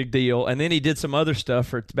was a big deal. And then he did some other stuff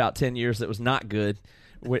for about 10 years that was not good.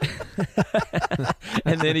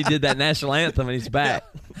 And then he did that national anthem, and he's back.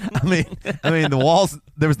 I mean, the Walls.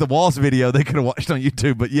 There was the Walls video they could have watched on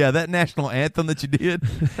YouTube, but yeah, that national anthem that you did,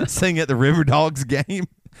 sing at the River Dogs game,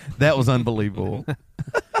 that was unbelievable.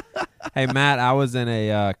 Hey, Matt, I was in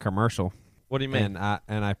a commercial. What do you mean?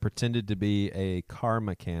 And I pretended to be a car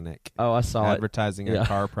mechanic. Oh, I saw advertising a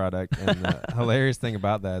car product. And the hilarious thing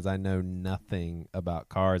about that is I know nothing about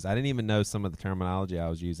cars. I didn't even know some of the terminology I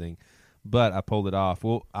was using, but I pulled it off.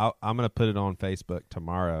 Well, I'm going to put it on Facebook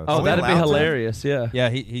tomorrow. Oh, So- that'd be hilarious. Yeah.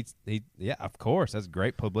 Yeah, he yeah, of course. That's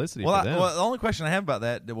great publicity for them. Well, the only question I have about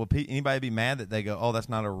that, will anybody be mad that they go, oh, that's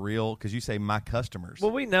not a real, because you say my customers.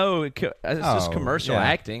 Well, we know it's just commercial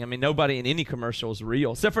acting. I mean, nobody in any commercial is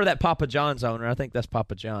real, except for that Papa John's owner. I think that's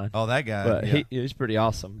Papa John. Oh, that guy. But yeah. he's pretty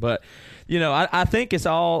awesome. But, I think it's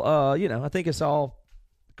all, I think it's all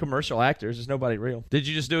commercial actors. There's nobody real. Did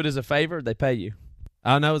you just do it as a favor? They pay you.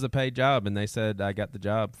 Oh, no, it was a paid job, and they said I got the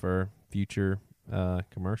job for future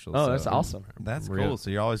commercials. Oh, so that's awesome. That's real. cool. So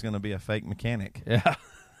you're always going to be a fake mechanic. Yeah.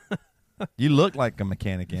 You look like a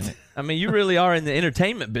mechanic in it. I mean, you really are in the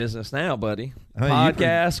entertainment business now, buddy. I mean,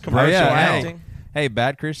 Podcast, commercial yeah, acting. Hey,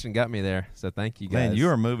 Bad Christian got me there, so thank you guys. Man, you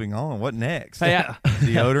are moving on. What next? Hey,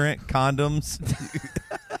 deodorant, condoms.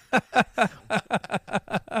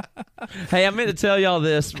 Hey, I meant to tell y'all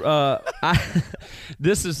this.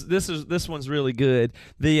 This one's really good.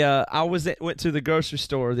 I went to the grocery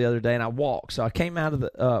store the other day and I walked. So I came out of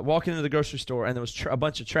the walking into the grocery store and there was a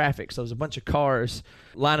bunch of traffic. So there was a bunch of cars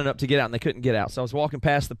lining up to get out and they couldn't get out. So I was walking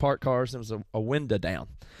past the parked cars and there was a window down,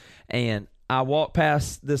 and I walked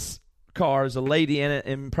past this car. There's a lady in it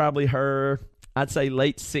in probably her, I'd say,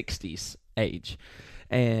 late 60s age.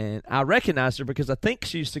 And I recognized her because I think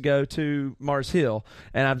she used to go to Mars Hill,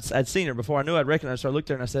 and I'd seen her before. I knew I'd recognized her. I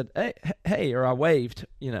looked at her and I said, hey, or I waved,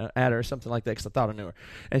 at her or something like that because I thought I knew her.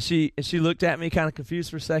 And she looked at me kind of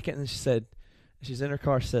confused for a second, and she said, she's in her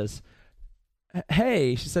car, says,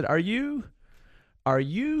 hey, she said, are you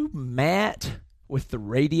Matt with the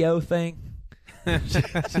radio thing? And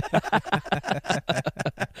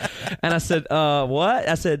I said, what?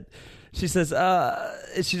 I said, she says,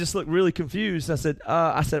 she just looked really confused. I said,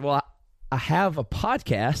 well, I have a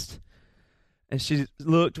podcast. And she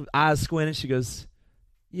looked with eyes squinted. She goes,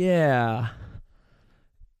 yeah.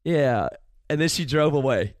 And then she drove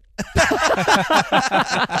away.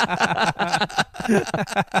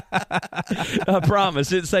 I promise.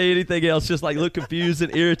 Didn't say anything else. Just like looked confused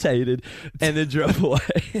and irritated, and then drove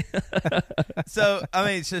away. So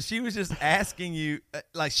she was just asking you,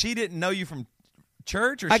 like she didn't know you from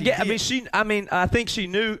church, or I think she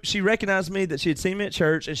knew. She recognized me, that she had seen me at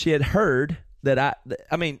church, and she had heard that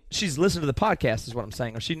she's listened to the podcast, is what I'm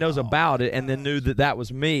saying, or she knows about it, and then knew that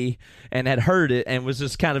was me, and had heard it, and was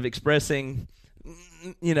just kind of expressing,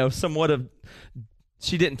 somewhat of.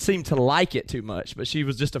 She didn't seem to like it too much, but she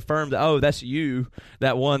was just affirmed that, oh, that's you,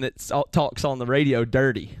 that one that talks on the radio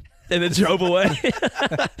dirty, and then drove away.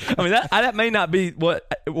 That may not be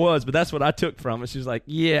what it was, but that's what I took from it. She was like,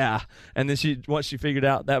 yeah, and then once she figured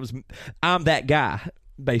out I'm that guy,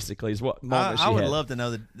 basically, is what moment she had. I would love to know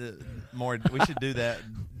the more. We should do that.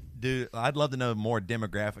 I'd love to know more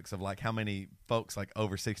demographics of like how many folks like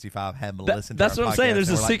over 65 have listened to our podcast. That's what I'm saying.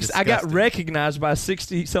 There's I got recognized by a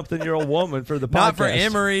 60-something-year-old woman for the podcast. Not for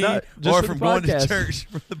Emory or from going to podcast. church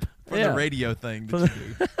for the radio thing that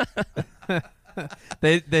you do.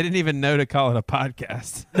 They didn't even know to call it a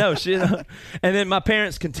podcast. No, and then my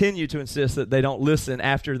parents continue to insist that they don't listen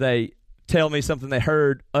after they tell me something they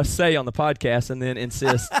heard us say on the podcast, and then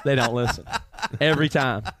insist they don't listen every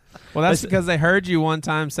time. Well, that's because they heard you one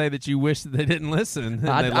time say that you wish that they didn't listen. And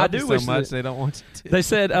they love you so much they don't want you to. They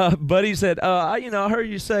said, Buddy said, I heard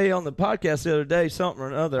you say on the podcast the other day something or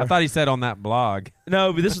another. I thought he said on that blog.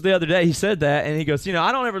 No, but this was the other day. He said that, and he goes,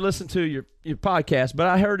 I don't ever listen to your podcast, but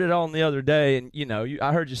I heard it on the other day, and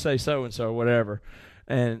I heard you say so and so or whatever.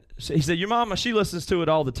 And he said, your mama, she listens to it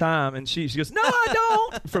all the time, and she goes, no, I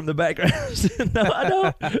don't. From the background, no, I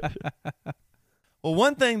don't. Well,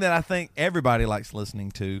 one thing that I think everybody likes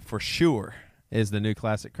listening to for sure is the new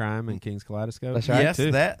classic crime in King's Kaleidoscope. That's right. Yes,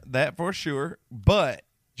 too. that for sure. But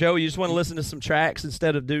Joey, you just want to listen to some tracks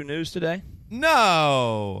instead of do news today?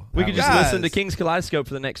 No, we could just listen to King's Kaleidoscope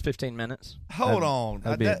for the next 15 minutes. Hold on,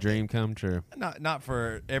 that'd be a dream come true. Not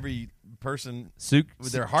for every person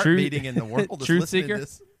with their heart beating in the world. Truth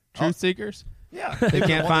seekers, truth seekers. Yeah, they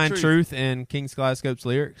can't find truth in King's Kaleidoscope's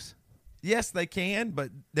lyrics. Yes, they can,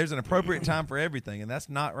 but there's an appropriate time for everything, and that's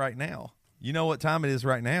not right now. You know what time it is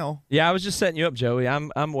right now. Yeah, I was just setting you up, Joey.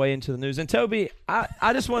 I'm way into the news. And Toby,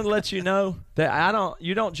 I just wanted to let you know that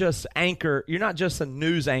you don't just anchor. You're not just a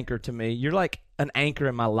news anchor to me. You're like an anchor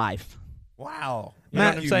in my life. Wow.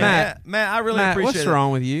 Matt, I really appreciate what's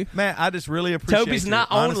wrong with you? Matt, I just really appreciate Toby's your not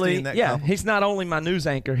honesty only in that he's not only my news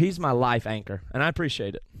anchor, he's my life anchor, and I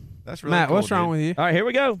appreciate it. That's really Matt, cool, what's wrong with you? All right, here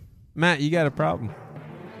we go. Matt, you got a problem.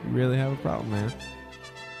 You really have a problem, man.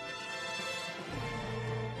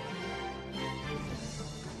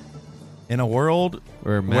 In a world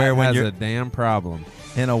where Matt has a damn problem.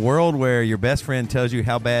 In a world where your best friend tells you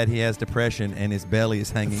how bad he has depression and his belly is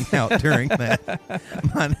hanging out during that.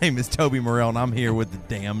 My name is Toby Morrell, and I'm here with the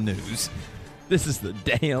damn news. This is the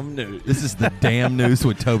damn news. This is the damn news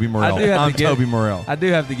with Toby Morrell. I'm Toby Morrell. I do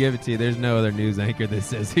have to give it to you. There's no other news anchor that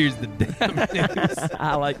says, here's the damn news.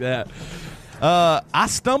 I like that. I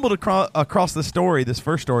stumbled across this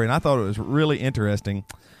first story, and I thought it was really interesting.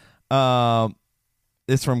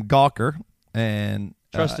 It's from Gawker. And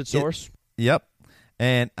trusted source. Yep.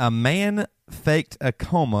 And a man faked a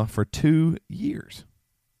coma for 2 years.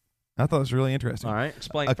 I thought it was really interesting. All right,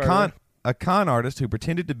 explain further. A con artist who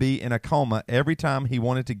pretended to be in a coma every time he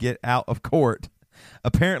wanted to get out of court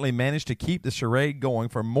apparently managed to keep the charade going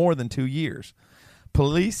for more than 2 years.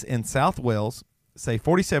 Police in South Wales say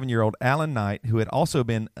 47-year-old Alan Knight, who had also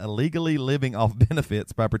been illegally living off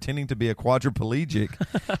benefits by pretending to be a quadriplegic,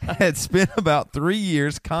 had spent about 3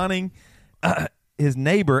 years conning his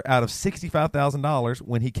neighbor out of $65,000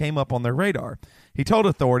 when he came up on their radar. He told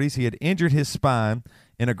authorities he had injured his spine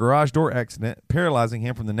in a garage door accident, paralyzing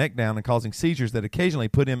him from the neck down and causing seizures that occasionally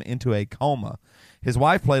put him into a coma. His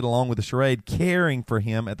wife played along with the charade, caring for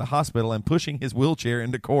him at the hospital and pushing his wheelchair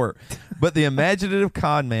into court. But the imaginative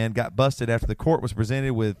con man got busted after the court was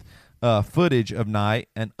presented with footage of Knight,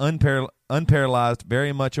 an unparalyzed,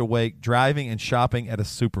 very much awake, driving and shopping at a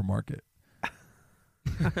supermarket.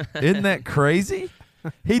 Isn't that crazy?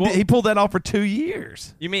 He pulled that off for 2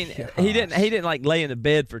 years. You mean he didn't like lay in a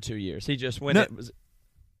bed for 2 years? He just it was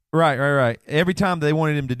right. Every time they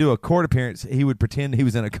wanted him to do a court appearance, he would pretend he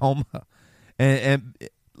was in a coma, and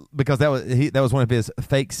because that was one of his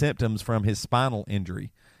fake symptoms from his spinal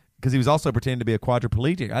injury. Because he was also pretending to be a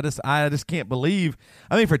quadriplegic. I just can't believe.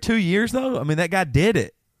 I mean, for 2 years though, I mean that guy did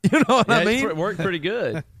it. You know what I mean? It worked pretty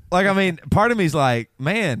good. Like, I mean, part of me's like,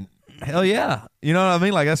 man. Hell yeah. You know what I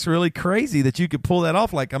mean? Like, that's really crazy that you could pull that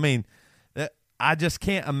off. Like, I mean, I just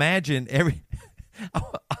can't imagine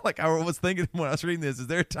I was thinking when I was reading this, is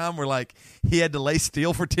there a time where like he had to lay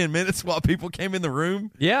still for 10 minutes while people came in the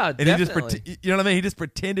room? Yeah, and definitely. he just you know what I mean? He just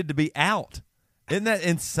pretended to be out. Isn't that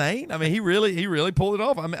insane? I mean, he really pulled it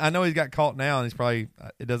off. I mean, I know he's got caught now, and he's probably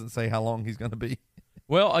it doesn't say how long he's going to be.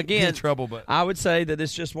 Well, again, in trouble, but I would say that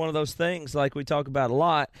it's just one of those things like we talk about a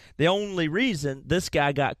lot. The only reason this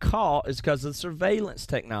guy got caught is because of surveillance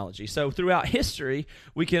technology. So throughout history,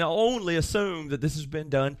 we can only assume that this has been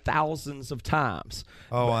done thousands of times.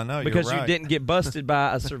 Oh, I know. Because you're right. you didn't get busted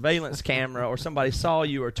by a surveillance camera or somebody saw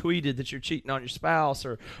you or tweeted that you're cheating on your spouse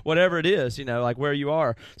or whatever it is, like where you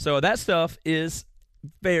are. So that stuff is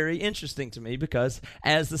very interesting to me because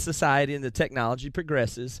as the society and the technology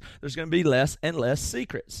progresses, there's going to be less and less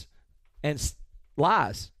secrets and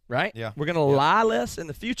lies, right? Yeah. We're going to lie less in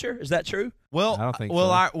the future. Is that true? Well, I don't think will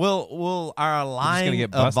so. will our lying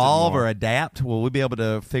get busted evolve more. or adapt? Will we be able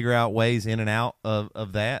to figure out ways in and out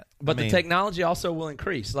of that? But the technology also will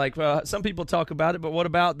increase. Like some people talk about it, but what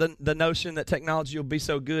about the notion that technology will be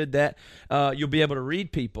so good that you'll be able to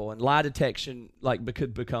read people and lie detection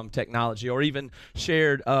could become technology, or even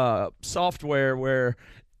shared software where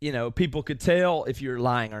people could tell if you're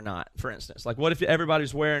lying or not, for instance. Like, what if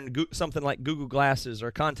everybody's wearing something like Google Glasses or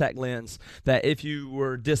a contact lens that if you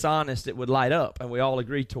were dishonest, it would light up, and we all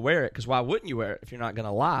agreed to wear it, because why wouldn't you wear it if you're not going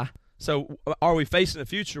to lie? So are we facing a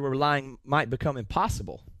future where lying might become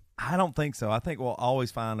impossible? I don't think so. I think we'll always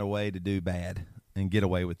find a way to do bad and get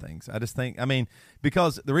away with things. I just think,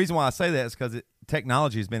 because the reason why I say that is because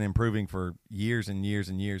technology has been improving for years and years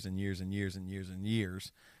and years and years and years and years and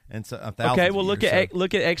years. And so, okay, well, look at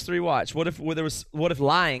X3 Watch. What if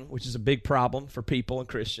lying, which is a big problem for people and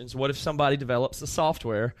Christians? What if somebody develops a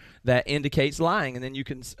software that indicates lying, and then you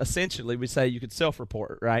can essentially, we say you could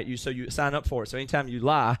self-report, right? So you sign up for it. So anytime you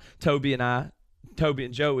lie, Toby and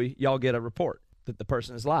Joey, y'all get a report that the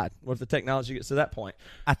person has lied. What if the technology gets to that point?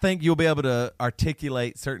 I think you'll be able to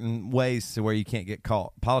articulate certain ways to where you can't get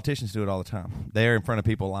caught. Politicians do it all the time. They're in front of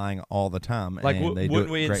people lying all the time. Like, and they wouldn't do it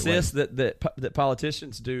we great insist ways. that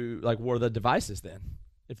politicians do, like, what are the devices then?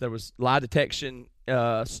 If there was lie detection,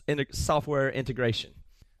 software integration.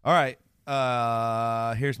 All right.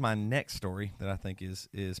 Here's my next story that I think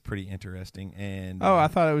is pretty interesting. And I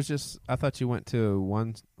thought you went to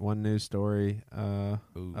one news story, a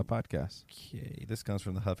podcast. Okay, this comes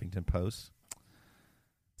from the Huffington Post.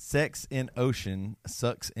 Sex in ocean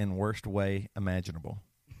sucks in worst way imaginable.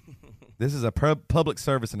 This is a public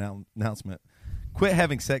service announcement. Quit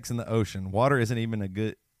having sex in the ocean. Water isn't even a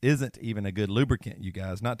good lubricant, you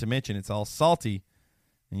guys. Not to mention it's all salty,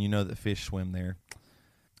 and you know that fish swim there.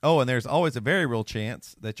 Oh, and there's always a very real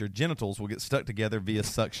chance that your genitals will get stuck together via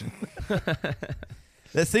suction.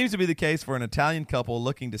 That seems to be the case for an Italian couple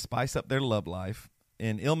looking to spice up their love life.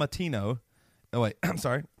 In Il Mattino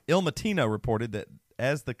reported that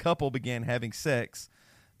as the couple began having sex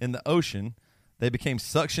in the ocean, they became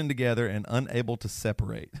suctioned together and unable to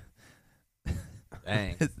separate.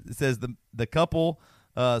 Dang. It says the couple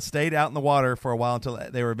stayed out in the water for a while until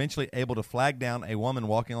they were eventually able to flag down a woman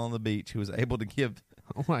walking along the beach who was able to give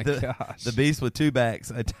Oh my gosh! the beast with two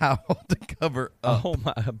backs a towel to cover up. Oh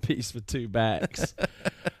my! A beast with two backs.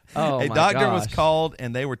 Oh, a my doctor gosh. was called,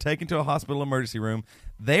 and they were taken to a hospital emergency room.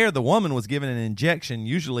 There, the woman was given an injection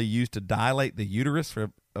usually used to dilate the uterus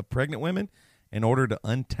of pregnant women in order to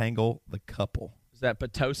untangle the couple. Is that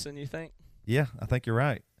Pitocin, you think? Yeah, I think you're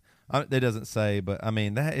right. It doesn't say, but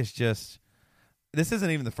that is just. This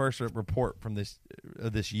isn't even the first report from this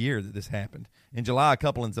year that this happened. In July, a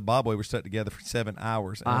couple in Zimbabwe were stuck together for 7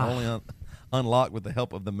 hours and were only unlocked with the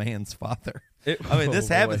help of the man's father. This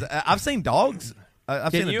happens. I've seen dogs.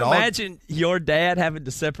 I've Can seen a you dog. imagine your dad having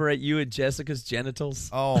to separate you and Jessica's genitals?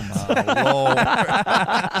 Oh, my Lord.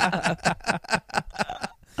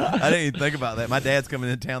 I didn't even think about that. My dad's coming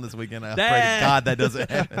in town this weekend. I pray to God that doesn't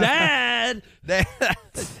happen. Dad!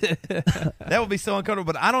 That would be so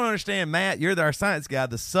uncomfortable. But I don't understand, Matt. You're our science guy.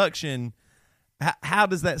 The suction, how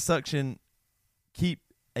does that suction keep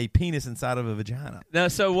a penis inside of a vagina? No,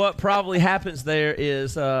 so what probably happens there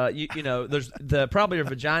is, there's probably your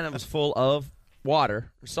vagina was full of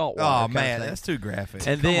water, or salt water. Oh, man, that's too graphic.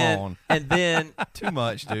 And Come then on. Too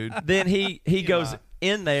much, dude. Then he goes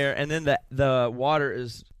in there, and then the water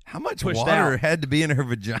is how much pushed water out. had to be in her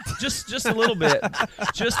vagina? Just a little bit,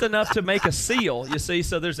 just enough to make a seal. You see,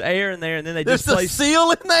 so there's air in there, and then they There's just place a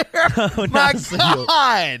seal in there. Oh, My not a seal.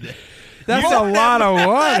 God, That's a lot of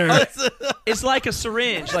water. It's like a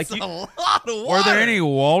syringe. Like a lot of water. Were there any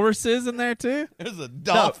walruses in there too? There's a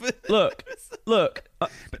dolphin. Look.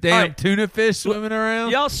 Damn All right. tuna fish swimming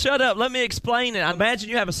around. Y'all shut up. Let me explain it. I imagine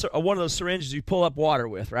you have one of those syringes you pull up water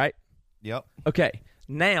with, right? Yep. Okay.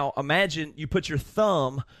 Now, imagine you put your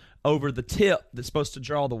thumb over the tip that's supposed to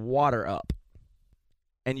draw the water up,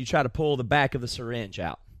 and you try to pull the back of the syringe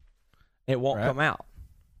out. It won't come out.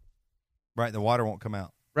 Right, the water won't come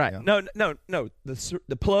out. Right. Yeah. No.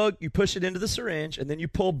 The plug, you push it into the syringe, and then you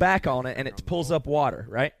pull back on it, and it pulls up water,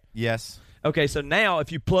 right? Yes. Okay, so now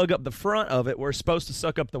if you plug up the front of it where it's supposed to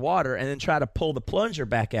suck up the water and then try to pull the plunger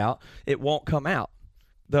back out, it won't come out.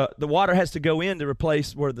 The water has to go in to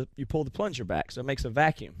replace where you pull the plunger back, so it makes a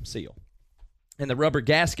vacuum seal. And the rubber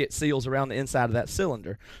gasket seals around the inside of that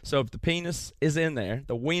cylinder. So if the penis is in there,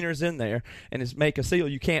 the wiener's in there, and it's make a seal,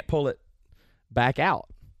 you can't pull it back out.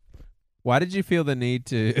 Why did you feel the need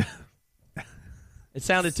to... It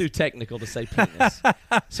sounded too technical to say penis.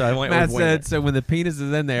 So I went Matt with wiener. said, so when the penis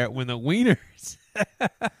is in there, when the wieners...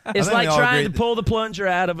 It's like trying to pull the plunger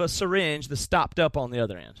out of a syringe that's stopped up on the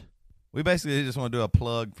other end. We basically just want to do a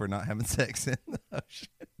plug for not having sex in the ocean.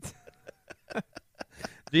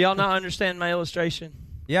 Do y'all not understand my illustration?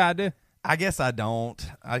 Yeah, I do. I guess I don't.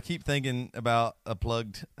 I keep thinking about a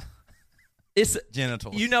plugged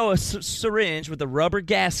genitals. You know, a syringe with a rubber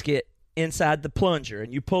gasket inside the plunger,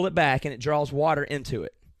 and you pull it back, and it draws water into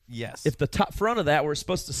it. Yes. If the top front of that, where it's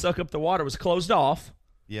supposed to suck up the water, was closed off,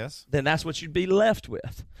 yes, then that's what you'd be left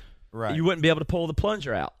with. Right. You wouldn't be able to pull the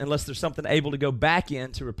plunger out unless there's something able to go back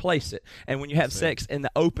in to replace it. And when you have sex in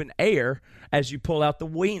the open air, as you pull out the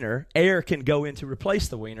wiener, air can go in to replace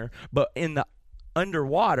the wiener, but in the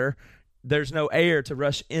underwater, there's no air to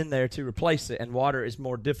rush in there to replace it, and water is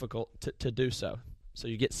more difficult to do so. So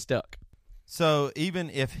you get stuck. So even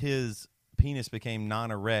if his penis became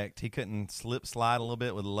non-erect, he couldn't slide a little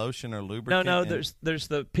bit with lotion or lubricant? No, there's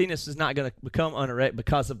the penis is not going to become unerect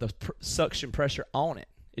because of the suction pressure on it.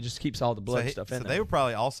 It just keeps all the blood stuff in there. So they were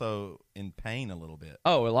probably also in pain a little bit.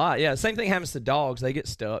 Oh, a lot, yeah. Same thing happens to dogs. They get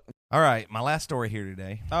stuck. All right, my last story here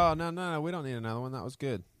today. Oh, no, we don't need another one. That was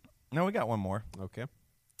good. No, we got one more. Okay.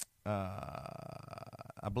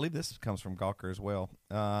 I believe this comes from Gawker as well.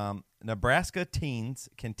 Nebraska teens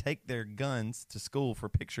can take their guns to school for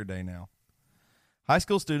picture day now. High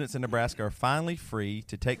school students in Nebraska are finally free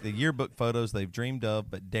to take the yearbook photos they've dreamed of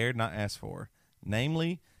but dared not ask for,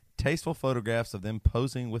 namely tasteful photographs of them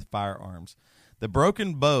posing with firearms. The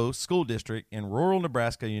Broken Bow School District in rural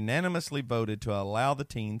Nebraska unanimously voted to allow the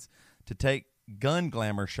teens to take gun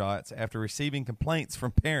glamour shots after receiving complaints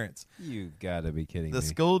from parents. You've got to be kidding me. The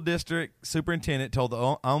school district superintendent told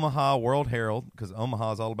the Omaha World Herald, because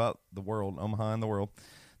Omaha is all about the world, Omaha and the world,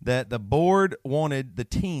 that the board wanted the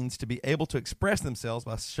teens to be able to express themselves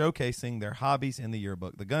by showcasing their hobbies in the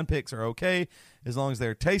yearbook. The gun pics are okay as long as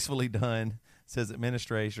they're tastefully done, says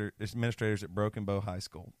administrators at Broken Bow High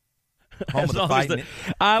School. Home of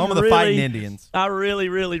the fighting Indians. I really,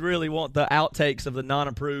 really, really want the outtakes of the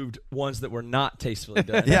non-approved ones that were not tastefully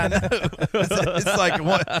done. Yeah, I know. It's like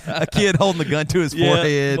a kid holding the gun to his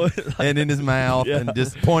forehead and in his mouth and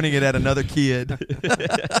just pointing it at another kid.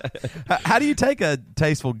 How do you take a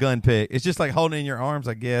tasteful gun pic? It's just like holding it in your arms,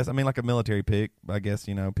 I guess. I mean, like a military pic. I guess,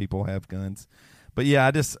 people have guns. But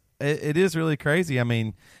yeah, it is really crazy. I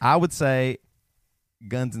mean, I would say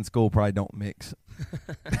guns in school probably don't mix.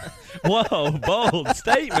 Whoa, bold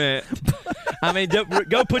statement. I mean,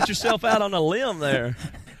 go put yourself out on a limb there.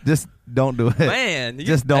 Just don't do it. Man, you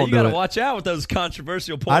got to watch out with those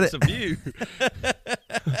controversial points of view.